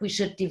work, we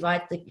should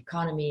divide the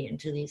economy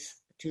into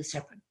these two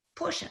separate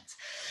portions.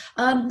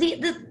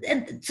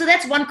 So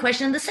that's one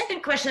question. The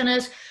second question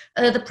is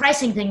the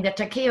pricing thing that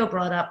Takeo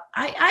brought up.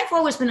 I've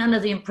always been under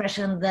the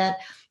impression that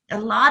a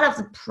lot of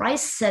the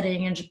price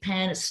setting in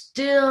Japan is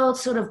still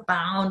sort of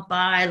bound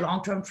by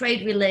long-term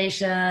trade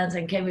relations,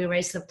 and can we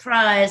raise the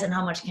price and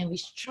how much can we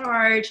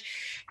charge?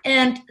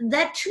 And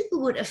that too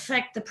would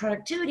affect the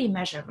productivity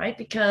measure, right?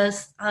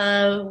 Because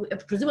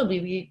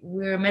presumably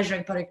we're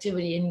measuring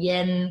productivity in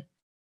yen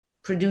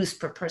produced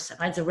per person,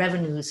 right? The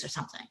revenues or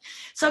something.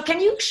 So can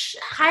you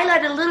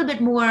highlight a little bit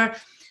more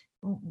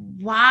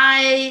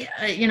why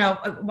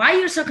why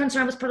you're so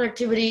concerned with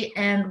productivity,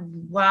 and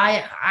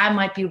why I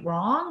might be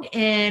wrong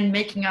in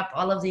making up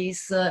all of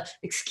these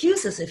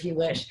excuses, if you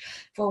wish,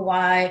 for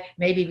why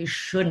maybe we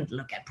shouldn't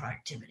look at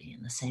productivity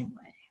in the same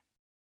way.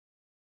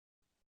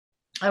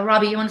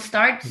 Robbie, you want to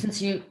start since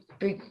you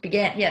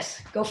began?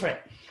 Yes, go for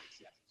it.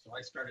 Yeah, so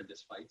I started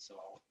this fight, so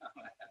I'll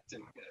have to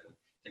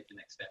take the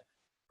next step.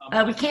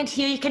 We can't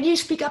hear you. Can you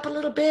speak up a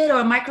little bit, or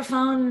a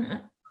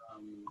microphone?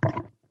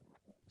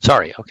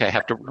 Sorry. Okay, I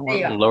have to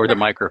lower the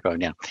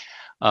microphone. Yeah.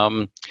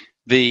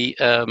 The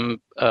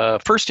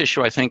first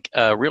issue, I think,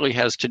 really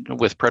has to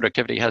with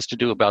productivity has to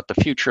do about the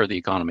future of the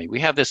economy. We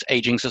have this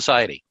aging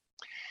society.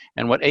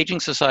 And what aging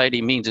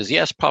society means is,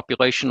 yes,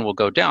 population will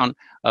go down,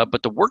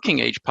 but the working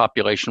age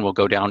population will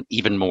go down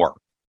even more.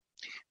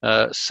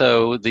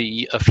 So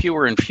the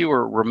fewer and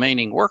fewer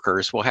remaining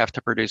workers will have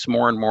to produce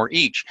more and more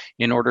each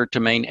in order to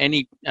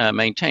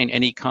maintain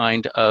any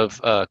kind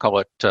of, call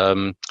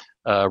it,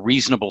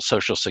 reasonable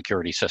social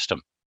security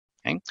system.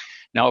 Okay?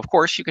 Now, of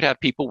course, you could have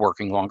people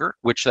working longer,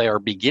 which they are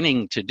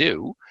beginning to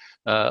do,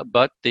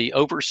 but the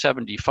over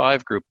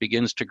 75 group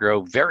begins to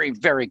grow very,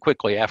 very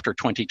quickly after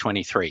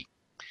 2023.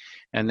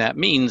 And that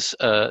means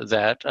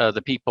that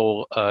the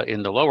people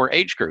in the lower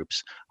age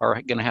groups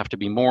are going to have to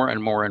be more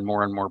and more and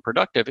more and more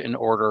productive in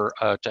order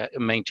to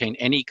maintain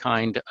any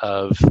kind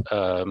of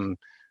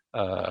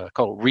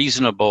called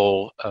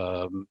reasonable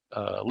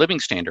living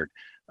standard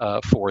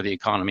for the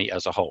economy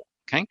as a whole.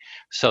 Okay,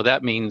 so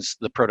that means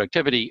the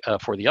productivity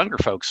for the younger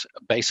folks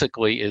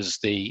basically is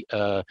the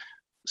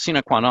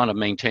sine qua non of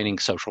maintaining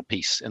social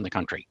peace in the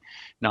country.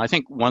 Now, I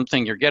think one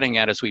thing you're getting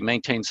at is we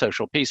maintain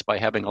social peace by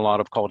having a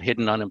lot of called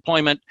hidden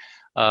unemployment.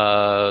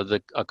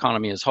 The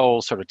economy as a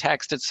whole sort of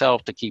taxed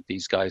itself to keep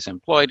these guys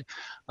employed.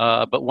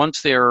 But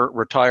once they're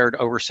retired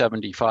over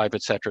 75,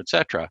 et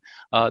cetera,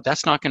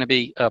 that's not going to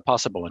be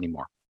possible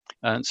anymore.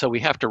 And so we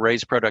have to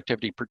raise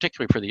productivity,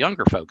 particularly for the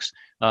younger folks,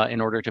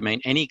 in order to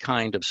maintain any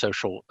kind of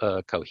social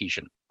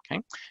cohesion. Okay.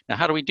 Now,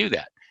 how do we do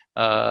that?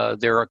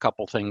 There are a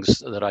couple things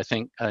that I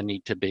think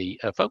need to be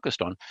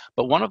focused on,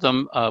 but one of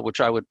them, which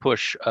I would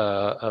push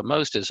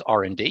most, is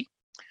R&D.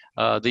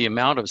 The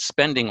amount of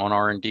spending on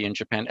R&D in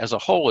Japan as a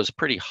whole is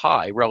pretty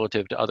high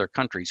relative to other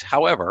countries.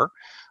 However,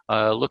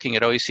 looking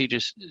at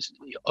OECD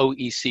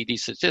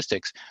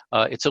statistics,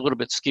 it's a little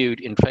bit skewed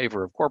in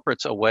favor of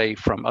corporates, away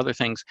from other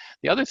things.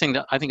 The other thing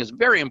that I think is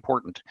very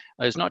important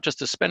is not just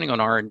the spending on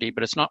R&D,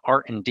 but it's not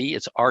R&D,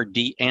 it's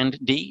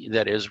RD&D,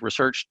 that is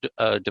research,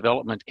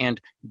 development,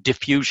 and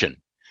diffusion.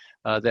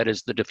 That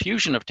is, the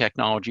diffusion of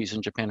technologies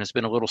in Japan has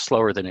been a little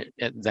slower than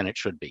it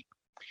should be.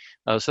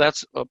 So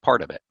that's a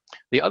part of it.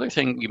 The other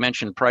thing you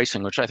mentioned,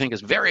 pricing, which I think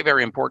is very,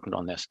 very important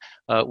on this,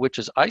 which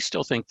is I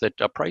still think that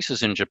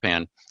prices in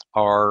Japan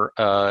are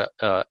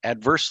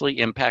adversely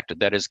impacted,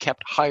 that is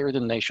kept higher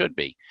than they should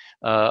be,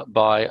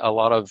 by a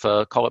lot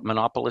of, call it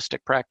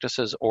monopolistic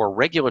practices or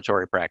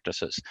regulatory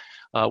practices.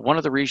 One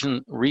of the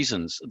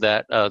reasons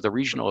that the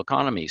regional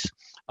economies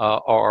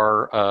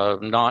are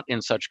not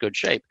in such good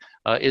shape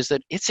is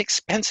that it's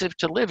expensive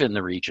to live in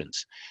the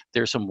regions.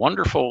 There's some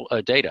wonderful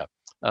data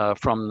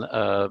from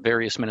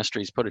various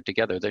ministries put it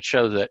together that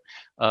show that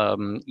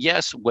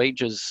yes,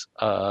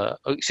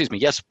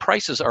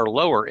 prices are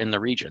lower in the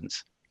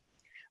regions,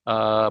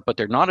 but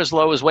they're not as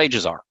low as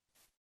wages are,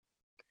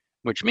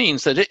 which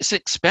means that it's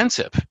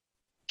expensive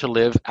to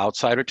live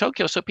outside of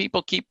Tokyo, so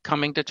people keep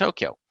coming to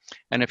Tokyo.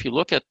 And if you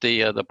look at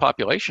the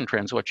population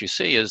trends, what you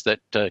see is that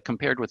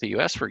compared with the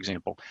U.S., for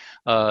example,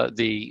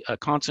 the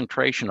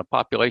concentration of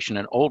population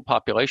in old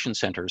population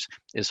centers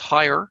is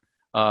higher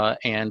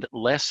and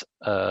less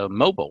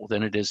mobile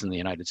than it is in the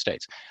United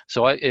States.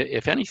 So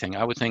if anything,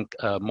 I would think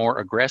more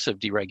aggressive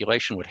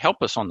deregulation would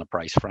help us on the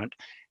price front,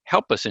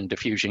 help us in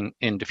diffusing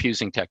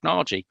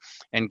technology,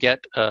 and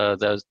get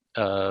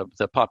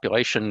the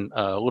population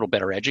a little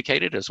better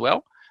educated as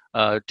well,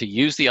 to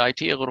use the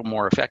IT a little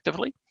more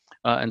effectively.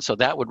 And so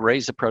that would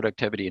raise the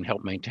productivity and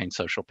help maintain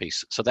social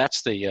peace. So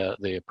that's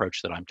the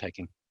approach that I'm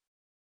taking.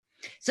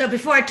 So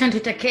before I turn to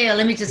Takeo,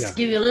 let me just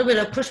give you a little bit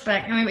of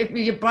pushback. I mean,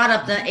 you brought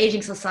up the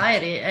aging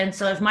society. And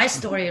so if my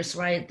story is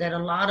right, that a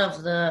lot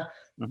of the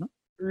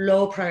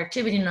low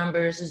productivity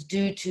numbers is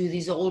due to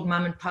these old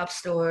mom and pop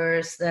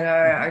stores that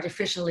are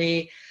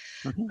artificially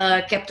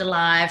kept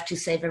alive to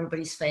save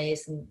everybody's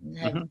face and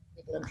have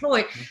people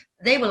employed,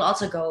 they will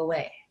also go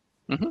away.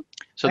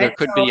 So right? There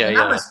could be a...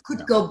 numbers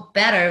could go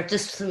better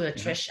just through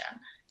attrition.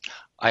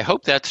 I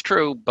hope that's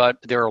true, but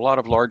there are a lot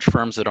of large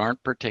firms that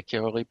aren't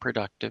particularly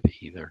productive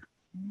either.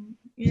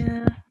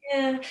 Yeah.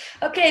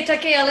 Okay,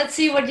 Takeo, let's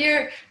see what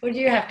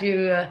you have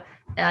to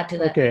add to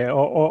that? Okay,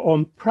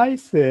 on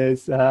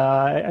prices,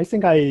 I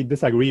think I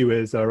disagree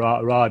with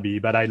Robbie,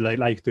 but I'd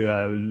like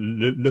to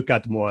look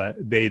at more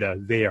data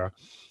there.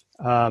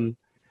 And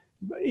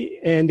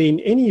in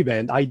any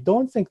event, I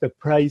don't think the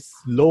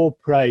low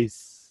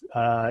price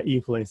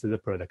influences the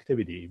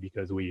productivity,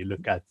 because we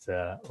look at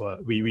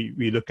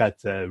we look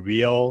at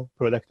real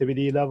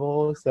productivity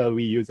levels. So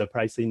we use a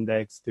price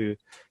index to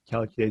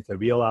calculate the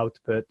real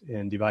output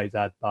and divide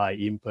that by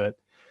input.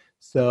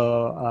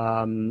 So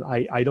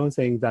I don't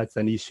think that's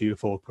an issue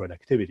for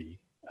productivity.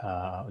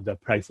 The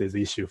price is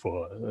an issue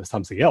for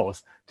something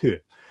else too.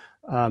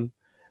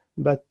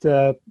 But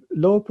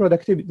low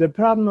productivity, the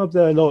problem of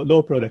the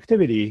low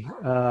productivity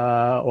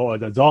or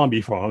the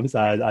zombie forms,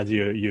 as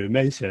you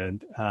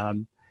mentioned.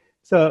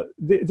 So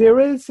there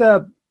is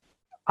an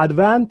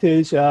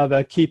advantage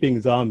of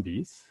keeping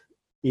zombies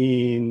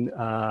in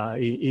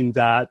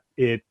that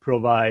it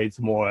provides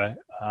more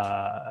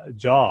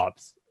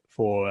jobs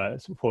for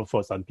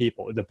some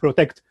people, to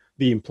protect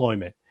the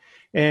employment.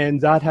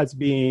 And that has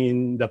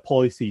been the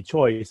policy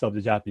choice of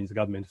the Japanese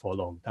government for a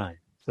long time.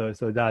 So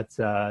that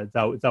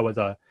was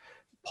a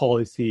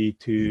policy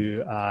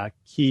to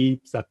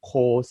keep the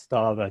cost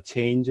of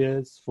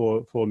changes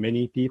for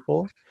many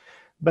people.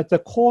 But the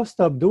cost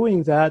of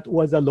doing that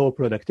was a low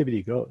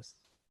productivity growth.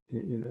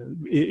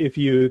 If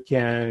you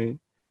can,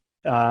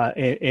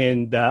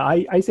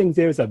 I think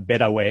there's a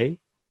better way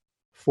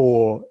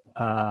for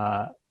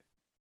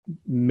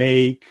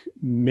make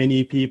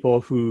many people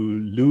who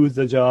lose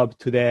a job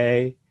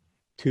today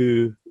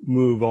to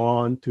move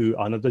on to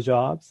another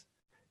jobs.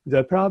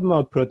 The problem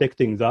of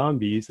protecting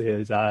zombies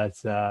is,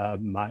 as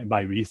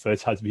my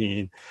research has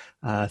been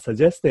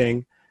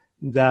suggesting,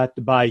 that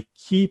by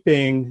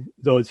keeping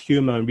those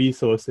human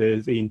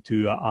resources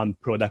into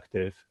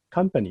unproductive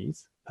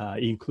companies,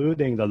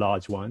 including the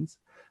large ones,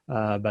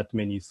 but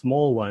many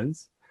small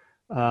ones,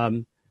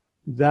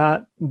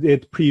 that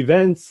it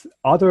prevents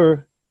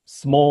other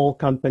small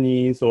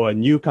companies or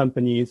new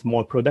companies,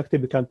 more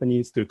productive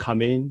companies to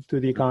come into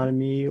the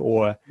economy,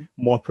 or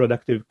more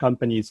productive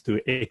companies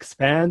to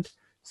expand,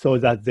 so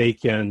that they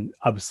can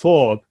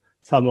absorb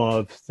some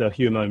of the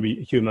human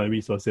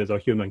resources or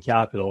human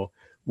capital,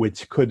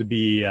 which could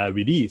be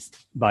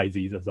released by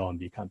these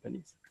zombie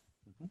companies.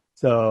 Mm-hmm.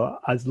 So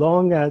as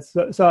long as,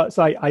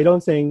 I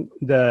don't think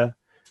the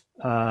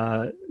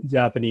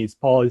Japanese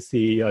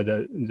policy, or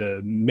the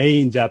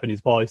main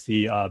Japanese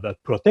policy of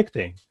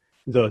protecting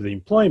those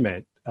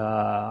employment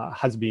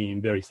has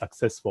been very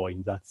successful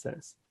in that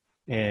sense.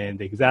 And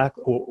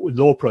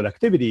low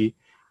productivity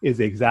is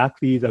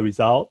exactly the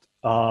result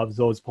of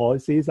those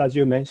policies, as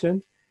you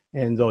mentioned.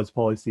 And those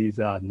policies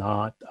are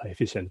not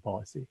efficient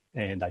policy.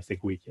 And I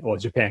think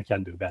Japan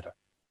can do better.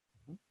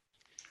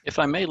 If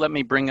I may, let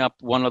me bring up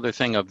one other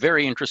thing, a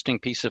very interesting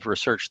piece of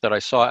research that I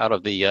saw out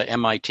of the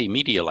MIT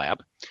Media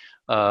Lab.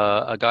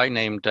 A guy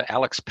named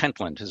Alex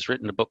Pentland has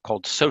written a book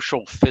called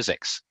Social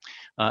Physics.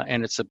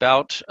 And it's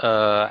about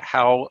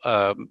how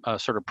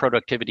sort of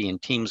productivity in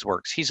teams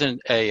works. He's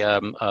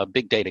a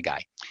big data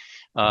guy.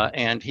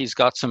 And he's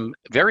got some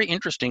very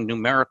interesting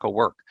numerical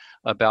work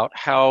about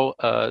how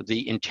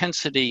the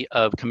intensity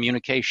of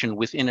communication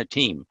within a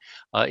team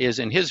is,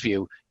 in his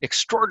view,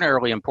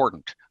 extraordinarily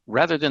important,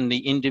 rather than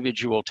the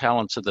individual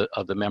talents of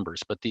the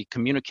members. But the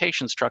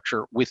communication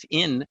structure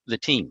within the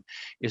team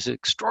is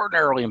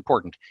extraordinarily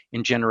important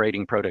in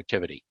generating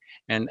productivity.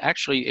 And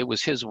actually, it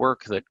was his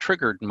work that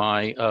triggered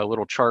my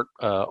little chart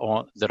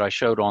that I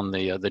showed on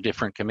the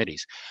different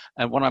committees.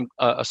 And what I'm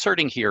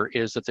asserting here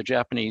is that the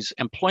Japanese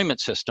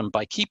employment system,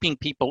 by keeping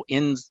people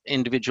in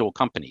individual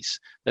companies,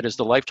 that is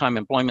the lifetime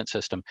employment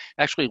system,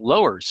 actually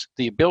lowers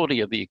the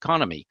ability of the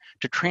economy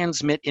to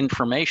transmit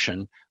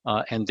information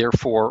and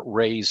therefore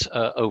raise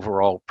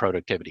overall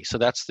productivity. So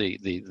that's the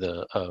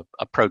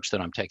approach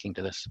that I'm taking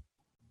to this.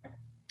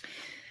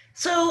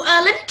 So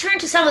let me turn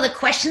to some of the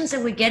questions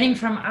that we're getting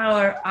from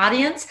our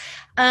audience.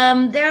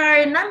 There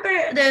are a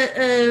number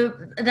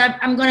that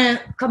I'm going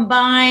to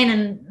combine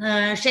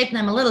and shape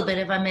them a little bit,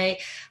 if I may.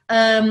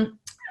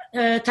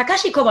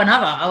 Takashi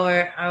Kobanava,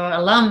 our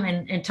alum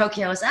in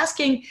Tokyo, was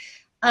asking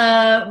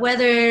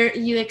whether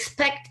you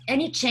expect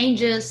any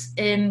changes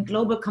in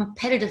global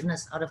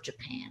competitiveness out of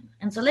Japan.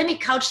 And so let me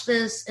couch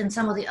this in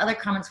some of the other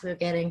comments we're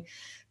getting.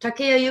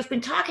 Takeo, you've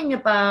been talking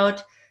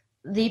about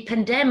the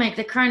pandemic,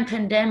 the current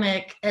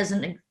pandemic, as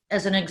an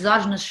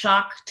exogenous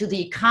shock to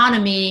the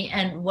economy,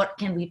 and what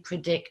can we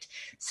predict,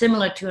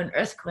 similar to an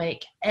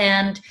earthquake.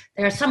 And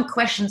there are some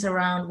questions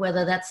around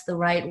whether that's the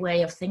right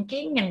way of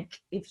thinking, and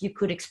if you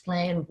could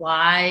explain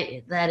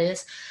why that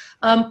is,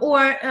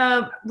 or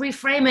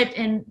reframe it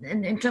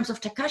in terms of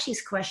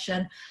Takashi's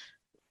question.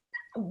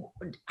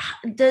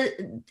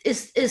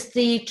 Is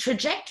the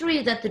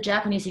trajectory that the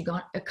Japanese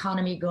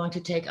economy going to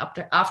take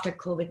after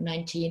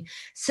COVID-19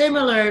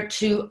 similar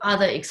to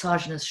other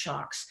exogenous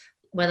shocks,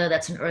 whether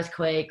that's an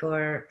earthquake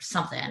or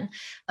something?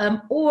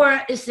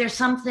 Or is there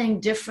something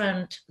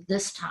different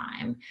this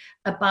time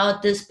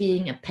about this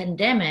being a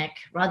pandemic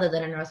rather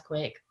than an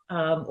earthquake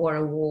or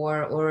a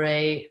war or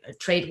a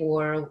trade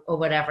war or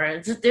whatever?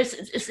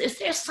 Is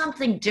there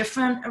something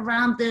different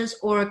around this,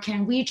 or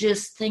can we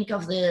just think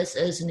of this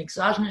as an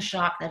exogenous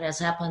shock that has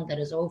happened, that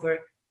is over?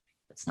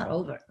 It's not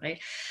over, right?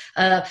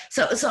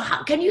 So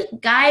how can you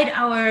guide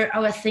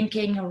our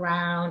thinking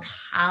around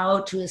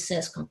how to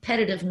assess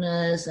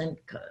competitiveness and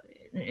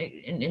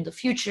in the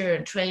future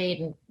and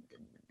trade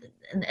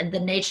and the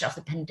nature of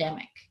the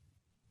pandemic?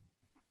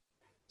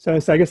 So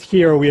I guess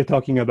here we are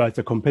talking about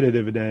the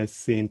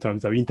competitiveness in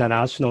terms of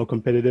international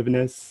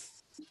competitiveness,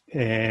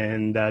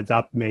 and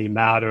that may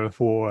matter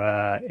for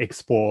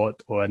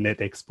export or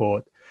net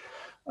export.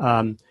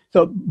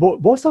 So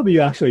both of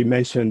you actually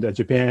mentioned that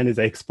Japan is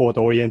an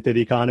export-oriented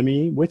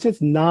economy, which is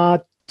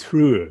not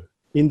true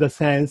in the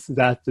sense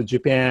that the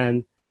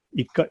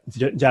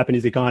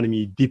Japanese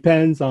economy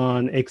depends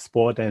on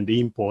export and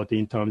import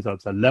in terms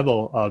of the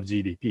level of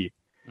GDP.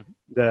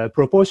 The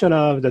proportion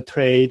of the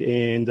trade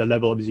in the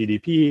level of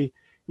GDP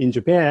in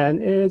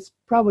Japan is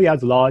probably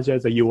as large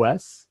as the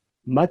US,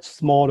 much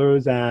smaller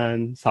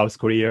than South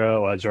Korea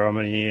or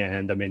Germany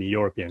and many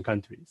European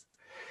countries.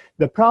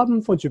 The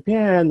problem for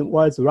Japan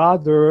was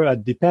rather a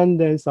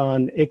dependence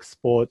on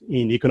export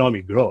in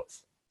economic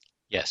growth.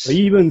 Yes. So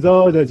even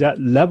though the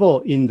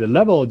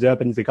level of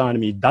Japanese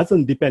economy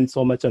doesn't depend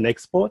so much on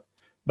export,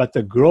 but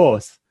the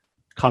growth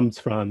comes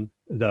from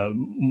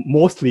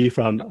mostly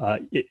from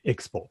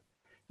export.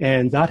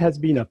 And that has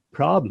been a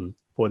problem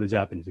for the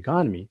Japanese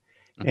economy.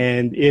 Mm-hmm.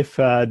 And if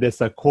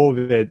there's a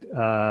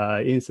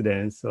COVID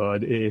incident, or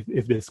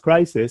if this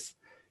crisis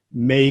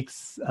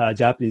makes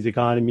Japanese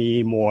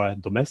economy more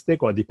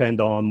domestic or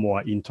depend on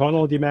more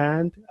internal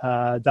demand,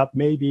 that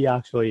may be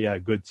actually a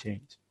good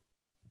change.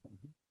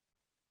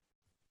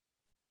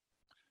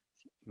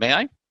 May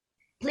I?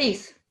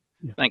 Please.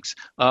 Yeah. Thanks.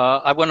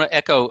 I want to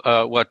echo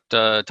what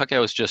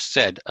Takeo has just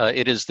said.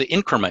 It is the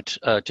increment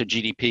to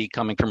GDP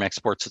coming from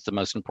exports that's the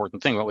most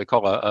important thing, what we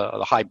call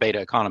a high beta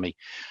economy.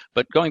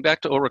 But going back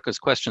to Ulrika's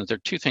questions, there are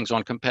two things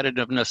on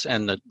competitiveness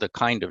and the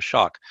kind of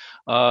shock.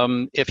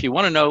 If you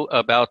want to know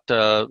about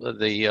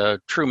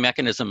the true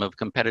mechanism of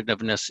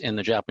competitiveness in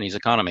the Japanese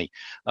economy,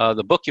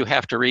 the book you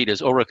have to read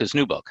is Ulrika's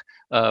new book,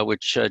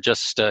 which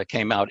just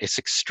came out. It's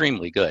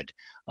extremely good.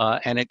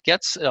 And it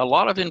gets a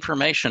lot of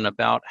information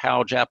about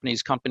how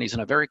Japanese companies in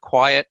a very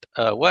quiet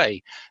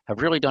way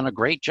have really done a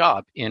great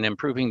job in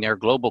improving their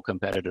global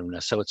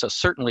competitiveness. So it's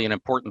certainly an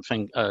important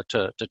thing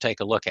to take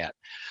a look at.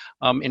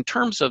 In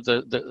terms of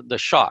the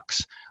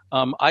shocks,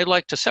 I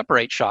like to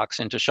separate shocks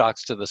into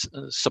shocks to the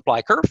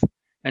supply curve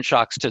and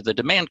shocks to the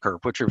demand curve,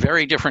 which are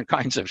very different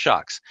kinds of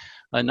shocks.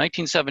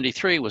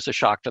 1973 was a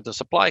shock to the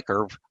supply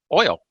curve,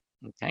 oil.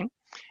 Okay,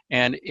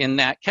 and in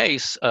that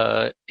case,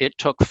 it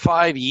took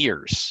 5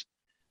 years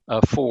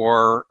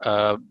for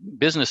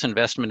business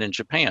investment in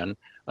Japan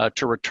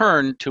to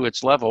return to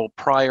its level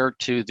prior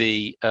to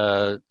the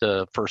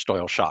first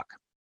oil shock.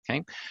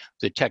 Okay,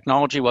 the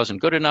technology wasn't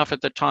good enough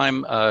at the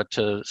time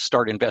to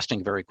start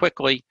investing very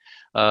quickly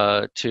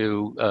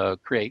to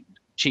create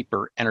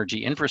cheaper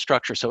energy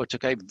infrastructure, so it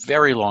took a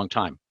very long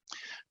time.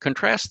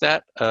 Contrast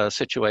that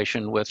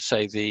situation with,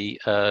 say, the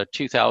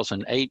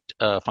 2008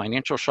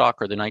 financial shock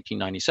or the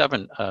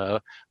 1997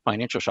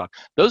 financial shock.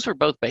 Those were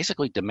both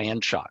basically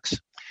demand shocks.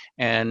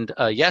 And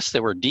yes, they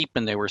were deep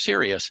and they were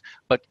serious,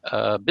 but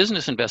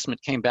business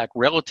investment came back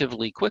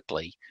relatively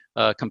quickly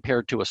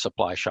compared to a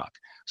supply shock.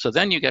 So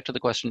then you get to the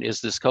question,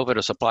 is this COVID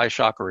a supply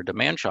shock or a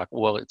demand shock?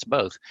 Well, it's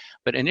both.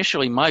 But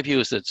initially, my view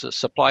is that it's a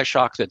supply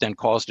shock that then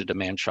caused a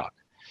demand shock.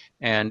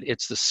 And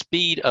it's the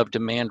speed of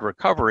demand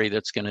recovery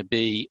that's going to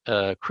be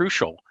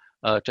crucial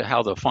to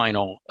how the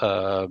final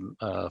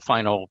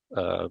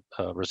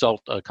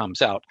result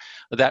comes out.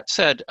 That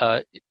said,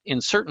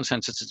 in certain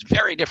senses, it's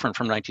very different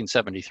from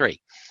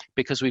 1973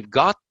 because we've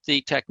got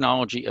the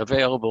technology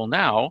available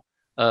now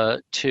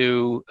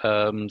to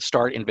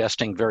start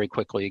investing very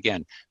quickly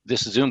again.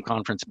 This Zoom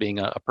conference being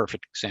a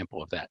perfect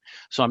example of that.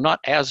 So I'm not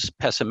as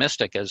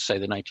pessimistic as, say,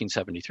 the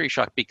 1973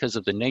 shock because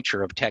of the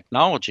nature of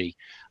technology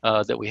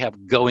that we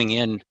have going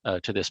in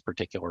to this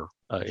particular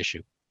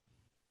issue.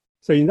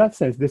 So in that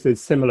sense, this is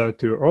similar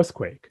to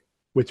earthquake,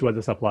 which was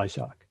a supply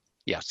shock.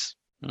 Yes.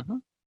 Mm-hmm.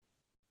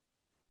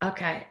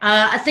 Okay.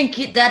 I think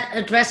that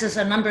addresses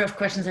a number of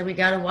questions that we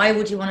got. Why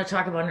would you want to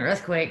talk about an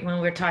earthquake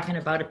when we're talking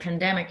about a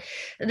pandemic?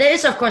 There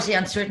is, of course, the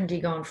uncertainty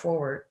going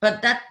forward,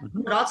 but that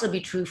would also be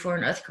true for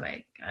an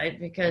earthquake, right?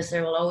 Because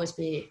there will always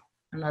be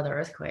another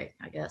earthquake,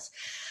 I guess.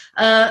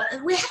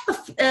 We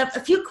have a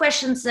few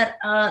questions that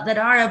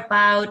are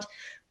about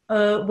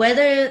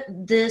whether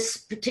this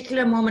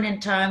particular moment in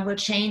time will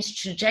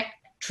change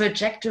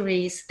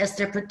trajectories as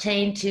they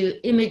pertain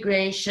to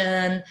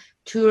immigration,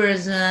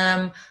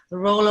 tourism, the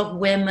role of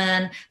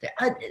women.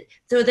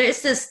 So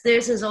there's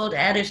this old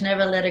adage,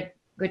 never let a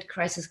good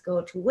crisis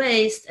go to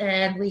waste.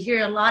 And we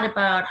hear a lot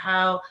about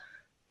how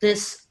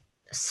this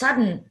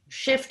sudden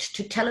shift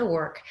to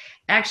telework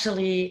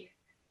actually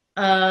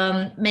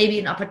may be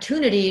an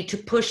opportunity to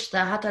push the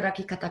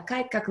hataraki kata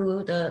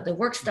kaikaku, the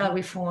work style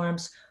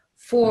reforms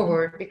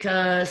forward,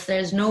 because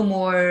there's no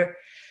more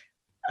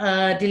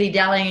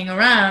dilly-dallying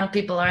around,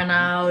 people are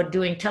now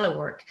doing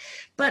telework.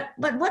 But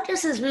what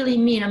does this really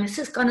mean? I mean, is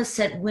this going to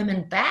set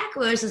women back,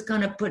 or is this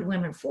going to put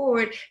women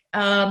forward?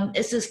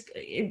 Is this,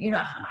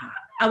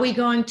 are we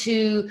going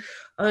to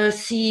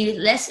see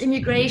less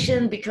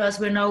immigration because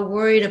we're now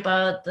worried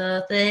about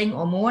the thing,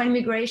 or more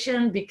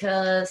immigration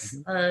because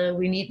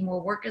we need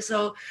more workers?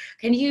 So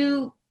can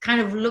you kind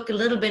of look a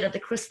little bit at the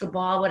crystal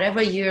ball,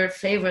 whatever your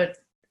favorite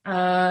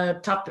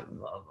topic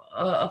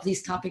of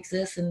these topics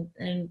is,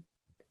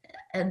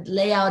 and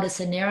lay out a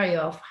scenario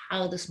of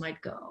how this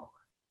might go?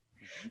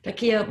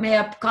 Takeo, may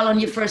I call on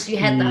you first? You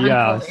had the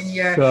handful in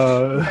your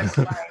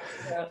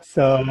slide.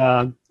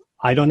 So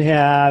I don't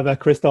have a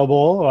crystal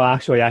ball, or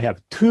actually I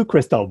have two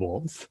crystal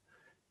balls.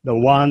 The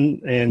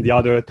one and the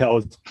other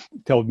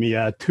told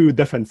me two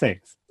different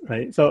things,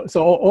 right? So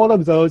all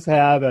of those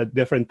have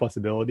different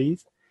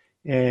possibilities.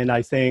 And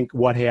I think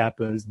what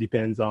happens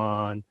depends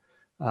on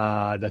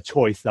the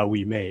choice that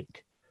we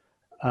make.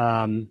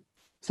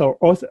 So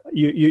also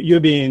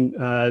you've been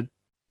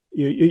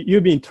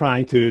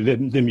trying to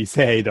let me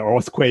say the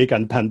earthquake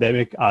and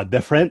pandemic are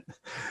different,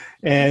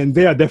 and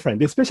they are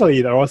different.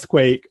 Especially the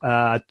earthquake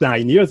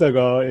 9 years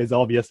ago is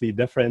obviously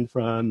different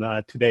from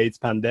today's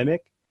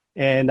pandemic.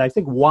 And I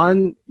think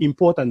one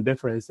important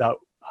difference that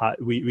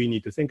we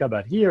need to think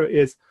about here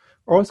is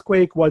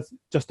earthquake was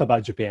just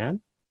about Japan,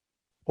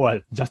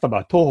 or just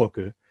about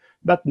Tohoku,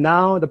 but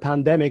now the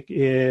pandemic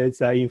is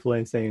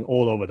influencing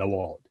all over the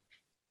world.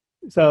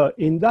 So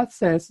in that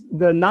sense,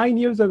 the 9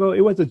 years ago,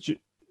 it was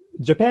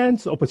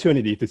Japan's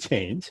opportunity to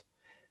change.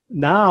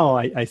 Now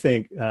I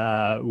think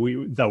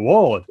the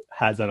world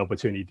has an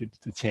opportunity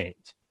to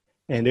change.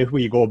 And if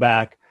we go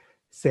back,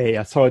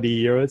 say 30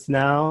 years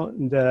now,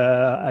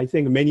 I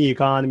think many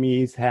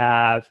economies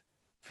have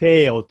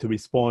failed to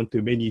respond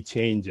to many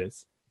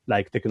changes,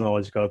 like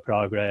technological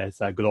progress,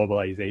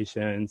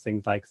 globalization,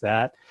 things like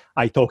that.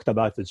 I talked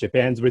about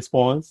Japan's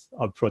response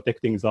of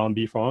protecting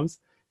zombie farms.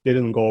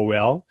 Didn't go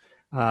well.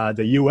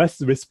 The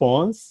U.S.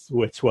 response,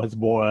 which was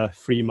more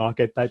free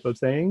market type of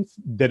things,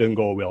 didn't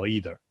go well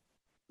either.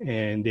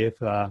 And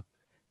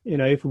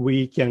if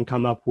we can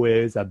come up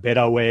with a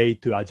better way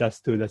to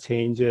adjust to the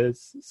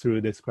changes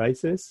through this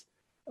crisis,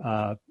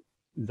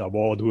 the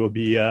world will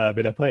be a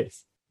better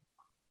place.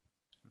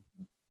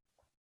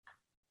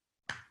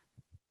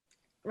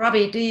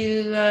 Robbie, do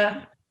you?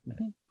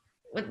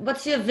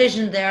 What's your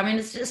vision there? I mean,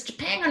 is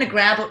Japan going to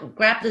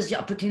grab this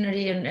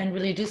opportunity and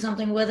really do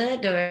something with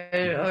it,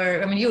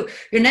 or I mean,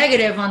 you're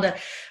negative on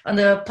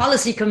the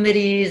policy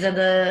committees and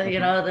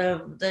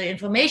the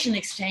information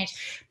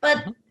exchange,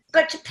 but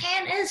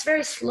Japan is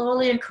very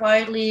slowly and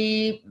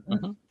quietly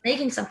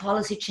making some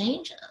policy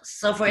changes.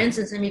 So, for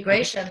instance,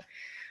 immigration,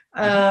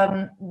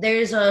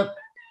 there's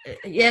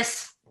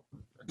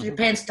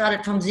Japan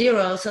started from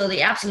zero, so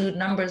the absolute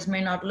numbers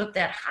may not look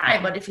that high.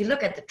 But if you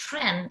look at the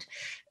trend,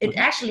 it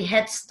actually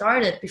had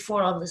started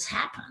before all this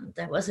happened.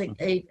 There was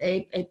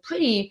a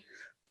pretty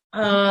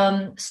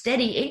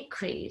steady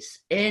increase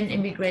in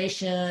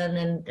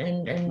immigration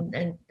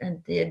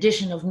and the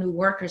addition of new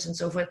workers and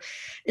so forth.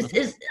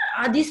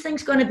 Are these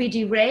things going to be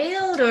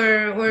derailed,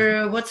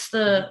 or what's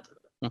the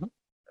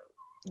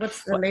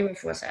labor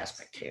force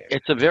aspect here?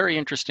 It's a very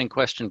interesting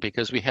question,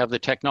 because we have the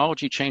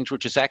technology change,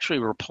 which is actually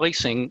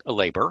replacing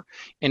labor.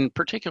 In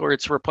particular,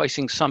 it's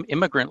replacing some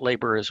immigrant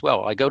labor as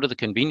well. I go to the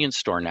convenience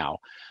store now,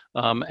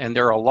 and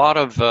there are a lot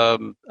of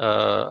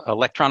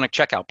electronic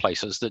checkout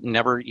places that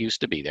never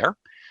used to be there.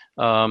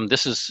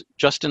 This is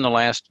just in the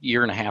last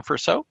year and a half or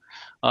so.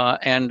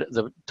 And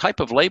the type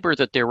of labor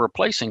that they're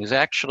replacing is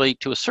actually,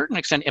 to a certain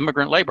extent,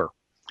 immigrant labor.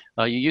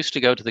 You used to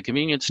go to the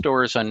convenience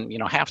stores, and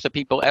half the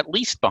people, at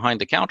least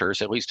behind the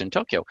counters, at least in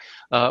Tokyo,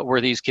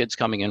 were these kids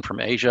coming in from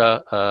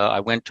Asia. I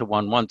went to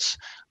one once.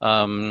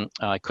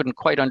 I couldn't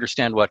quite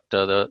understand what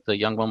the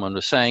young woman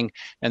was saying,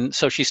 and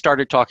so she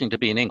started talking to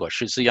me in English.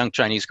 She's a young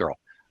Chinese girl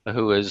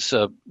who is,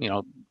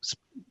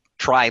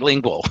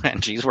 trilingual,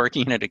 and she's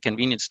working at a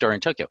convenience store in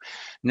Tokyo.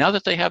 Now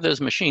that they have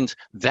those machines,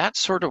 that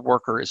sort of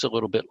worker is a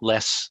little bit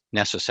less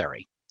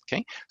necessary.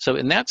 Okay, so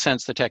in that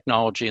sense, the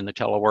technology and the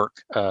telework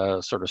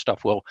sort of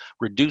stuff will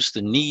reduce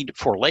the need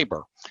for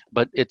labor,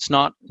 but it's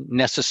not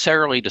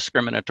necessarily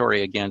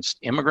discriminatory against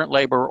immigrant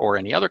labor or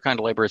any other kind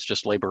of labor. It's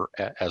just labor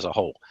as a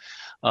whole.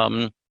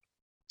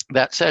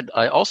 That said,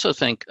 I also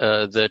think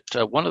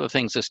that one of the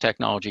things this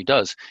technology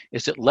does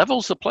is it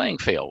levels the playing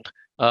field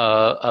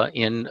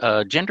in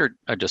gender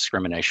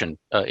discrimination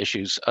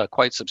issues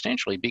quite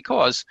substantially,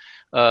 because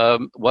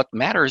what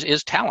matters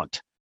is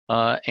talent.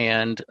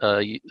 And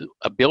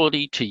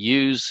ability to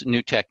use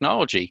new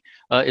technology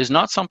is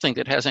not something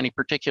that has any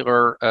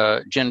particular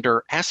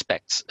gender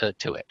aspects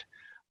to it.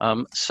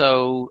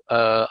 So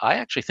I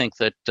actually think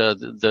that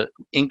the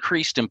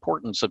increased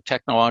importance of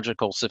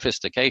technological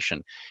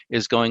sophistication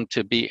is going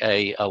to be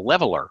a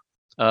leveler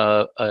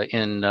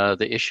in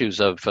the issues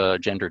of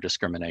gender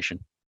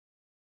discrimination.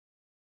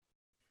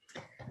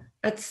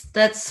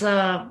 That's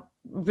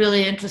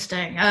really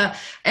interesting,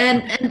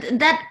 and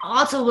that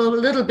also will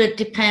a little bit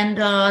depend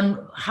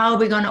on how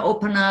we're going to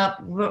open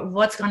up,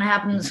 what's going to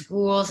happen in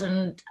schools,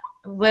 and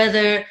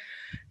whether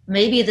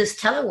maybe this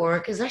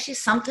telework is actually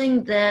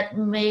something that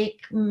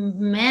make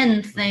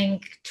men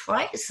think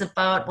twice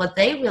about what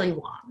they really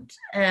want,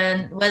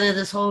 and whether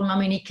this whole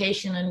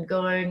communication and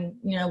going,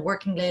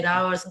 working late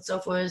hours and so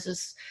forth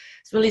is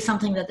really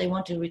something that they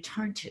want to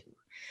return to.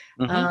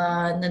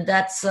 And then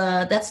that's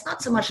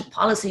not so much a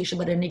policy issue,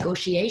 but a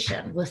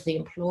negotiation with the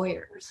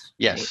employers.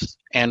 Yes,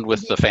 right? and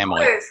with the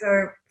family. Employers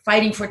are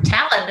fighting for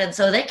talent, and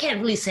so they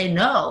can't really say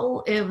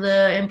no if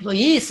the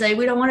employees say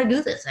we don't want to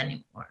do this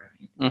anymore.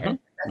 And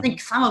I think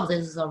some of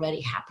this is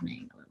already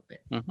happening a little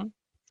bit.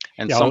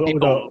 And some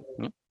people,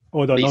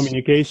 although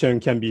communication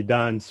can be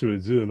done through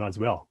Zoom as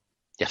well.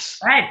 Yes.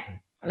 All right.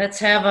 Let's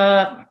have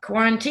a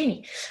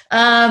quarantine.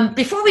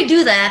 Before we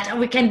do that,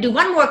 we can do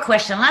one more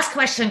question. Last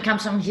question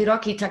comes from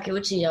Hiroki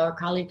Takeuchi, our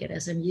colleague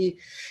at SMU.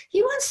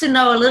 He wants to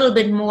know a little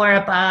bit more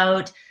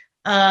about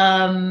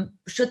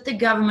should the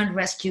government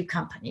rescue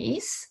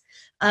companies?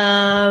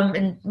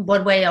 In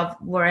what way, of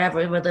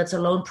wherever, whether it's a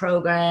loan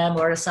program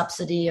or a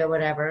subsidy or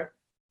whatever.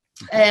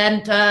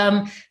 And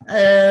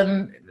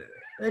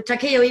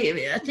Takeo,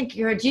 I think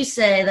you heard you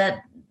say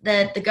that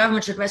the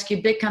government should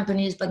rescue big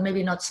companies, but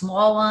maybe not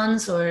small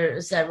ones, or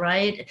is that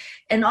right?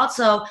 And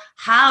also,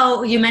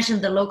 how you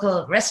mentioned the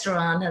local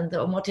restaurant and the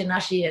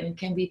omotenashi and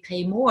can we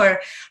pay more?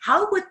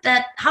 How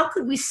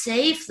could we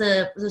save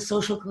the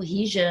social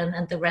cohesion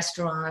and the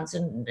restaurants?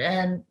 And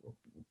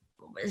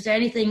is there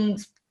anything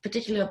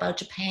particular about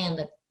Japan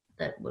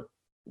that would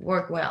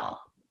work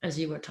well, as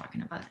you were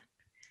talking about?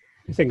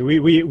 I think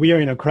we are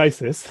in a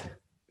crisis.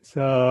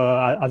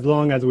 So as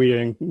long as we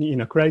are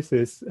in a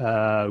crisis,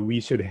 we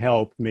should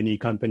help many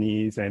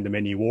companies and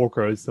many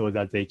workers so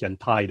that they can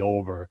tide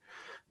over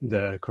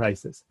the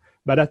crisis.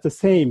 But at the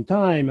same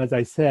time, as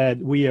I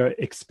said, we are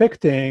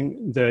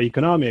expecting the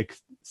economic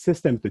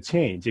system to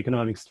change,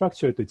 economic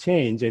structure to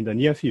change in the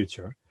near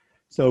future.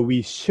 So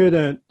we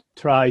shouldn't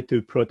try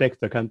to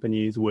protect the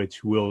companies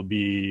which will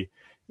be,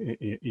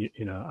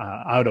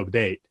 out of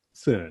date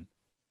soon.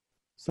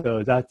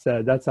 So that's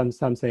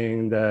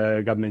something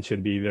the government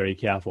should be very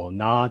careful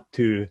not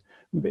to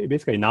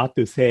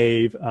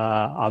save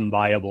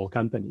unviable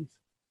companies.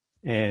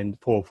 And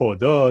for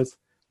those,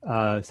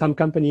 some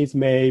companies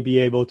may be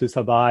able to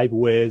survive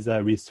with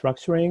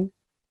restructuring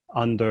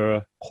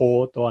under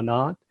court or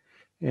not.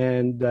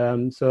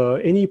 And so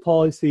any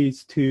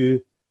policies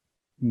to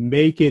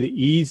make it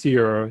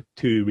easier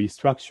to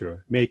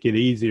restructure, make it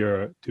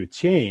easier to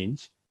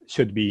change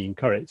should be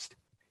encouraged.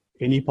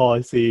 Any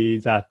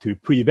policies that to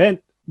prevent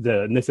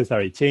the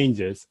necessary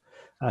changes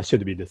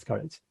should be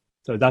discouraged.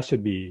 So that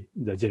should be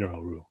the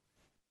general rule.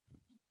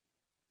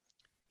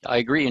 I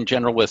agree in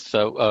general with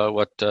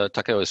what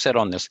Takeo has said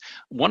on this.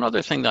 One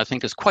other thing that I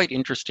think is quite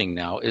interesting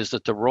now is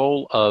that the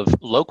role of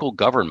local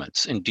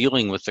governments in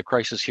dealing with the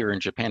crisis here in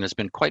Japan has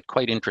been quite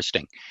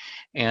interesting.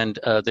 And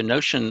the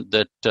notion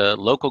that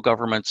local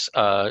governments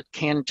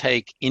can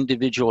take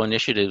individual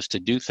initiatives to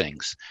do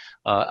things,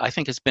 I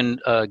think has been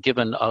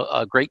given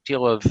a great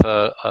deal of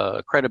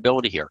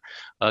credibility here.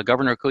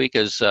 Governor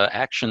Koike's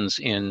actions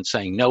in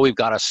saying, no, we've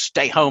got to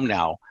stay home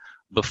now,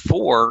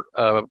 before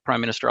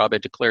Prime Minister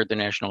Abe declared the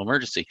national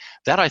emergency,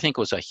 that I think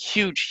was a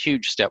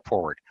huge step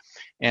forward.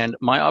 And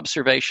my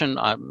observation,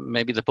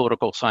 maybe the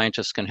political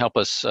scientists can help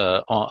us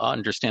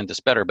understand this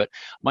better, but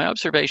my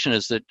observation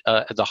is that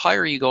the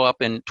higher you go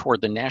up in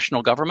toward the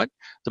national government,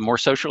 the more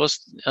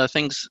socialist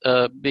things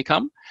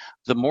become.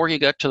 The more you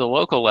get to the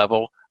local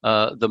level,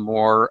 the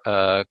more,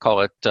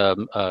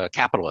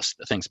 capitalist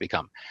things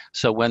become.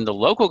 So when the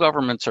local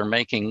governments are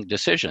making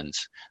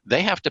decisions,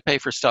 they have to pay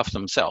for stuff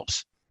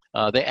themselves.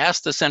 They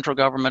ask the central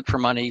government for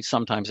money.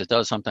 Sometimes it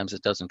does, sometimes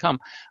it doesn't come.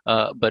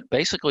 But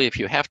basically, if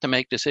you have to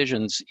make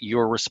decisions,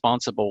 you're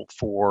responsible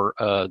for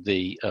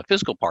the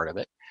physical part of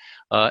it.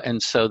 And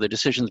so the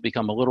decisions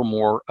become a little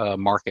more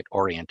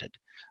market-oriented.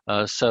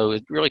 So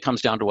it really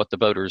comes down to what the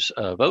voters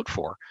vote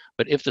for.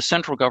 But if the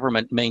central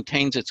government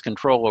maintains its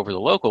control over the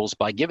locals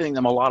by giving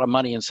them a lot of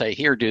money and say,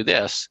 here, do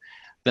this,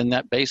 then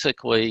that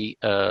basically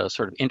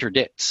sort of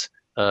interdicts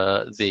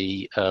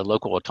the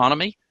local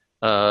autonomy.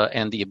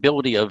 And the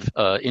ability of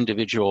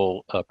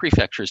individual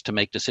prefectures to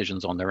make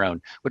decisions on their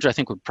own, which I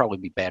think would probably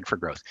be bad for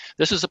growth.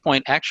 This is a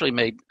point actually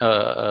made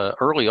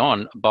early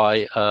on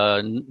by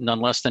none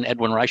less than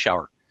Edwin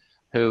Reischauer,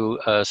 who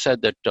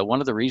said that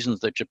one of the reasons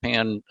that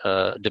Japan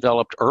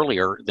developed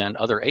earlier than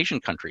other Asian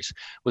countries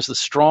was the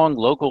strong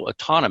local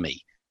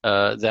autonomy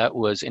that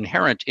was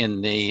inherent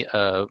in the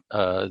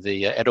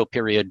Edo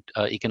period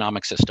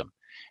economic system.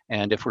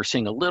 And if we're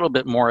seeing a little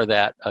bit more of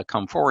that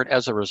come forward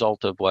as a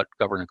result of what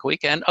Governor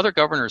Koike and other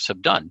governors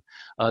have done,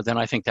 then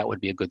I think that would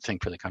be a good thing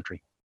for the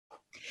country.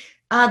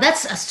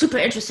 That's a super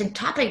interesting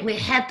topic. We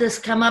had this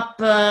come up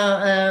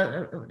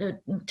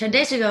 10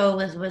 days ago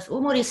with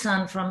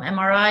Omori-san from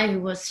MRI, who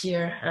was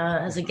here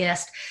as a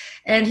guest.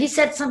 And he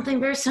said something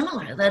very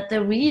similar, that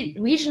the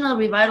regional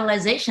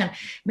revitalization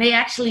may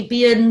actually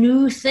be a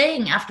new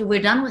thing after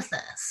we're done with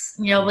this.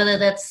 Whether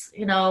that's,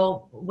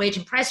 wage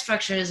and price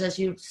structures, as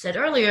you said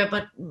earlier,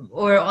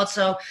 or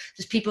also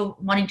just people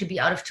wanting to be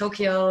out of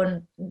Tokyo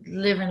and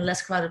live in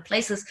less crowded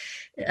places,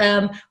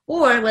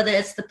 or whether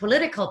it's the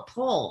political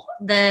pull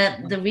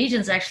that the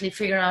regions actually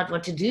figure out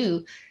what to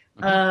do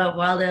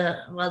while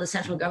the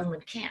central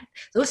government can't.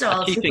 Those are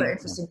all super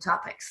interesting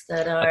topics.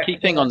 A key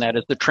thing on that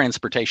is the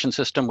transportation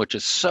system, which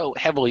is so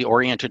heavily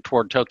oriented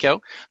toward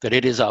Tokyo that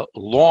it is a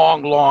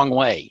long, long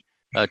way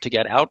to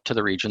get out to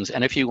the regions.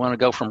 And if you want to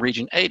go from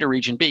region A to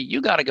region B, you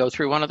got to go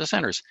through one of the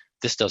centers.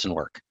 This doesn't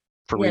work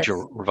for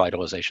regional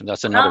revitalization.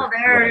 That's another.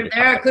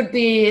 There could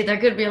be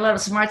a lot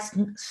of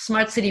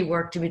smart city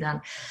work to be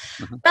done.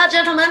 Well,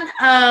 gentlemen,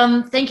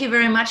 thank you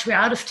very much. We're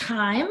out of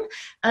time.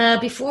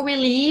 Before we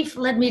leave,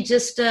 let me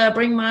just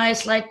bring my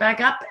slide back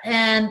up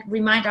and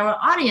remind our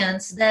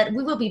audience that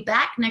we will be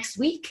back next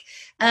week.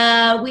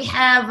 We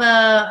have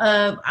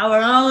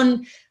our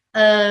own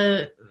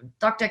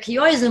Dr.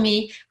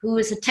 Kiyoizumi, who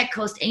is a Tech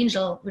Coast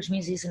Angel, which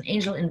means he's an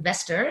angel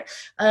investor.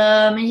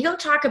 And he'll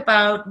talk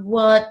about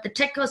what the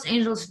Tech Coast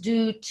Angels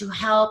do to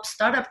help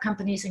startup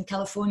companies in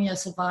California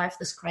survive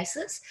this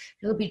crisis.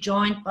 He'll be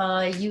joined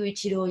by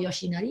Yuichiro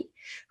Yoshinari,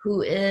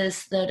 who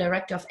is the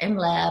director of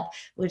MLab,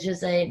 which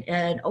is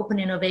an open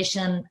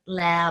innovation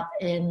lab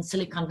in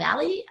Silicon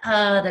Valley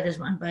that is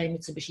run by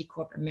Mitsubishi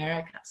Corp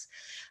Americas.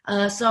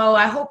 So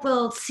I hope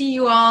we'll see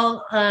you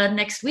all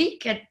next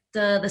week at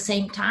the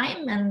same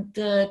time, and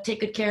take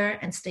good care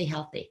and stay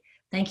healthy.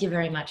 Thank you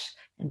very much,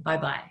 and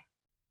bye-bye.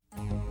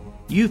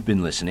 You've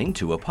been listening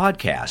to a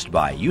podcast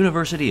by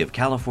University of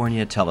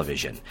California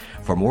Television.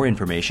 For more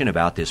information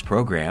about this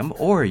program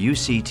or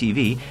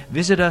UCTV,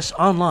 visit us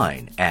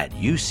online at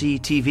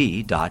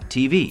uctv.tv.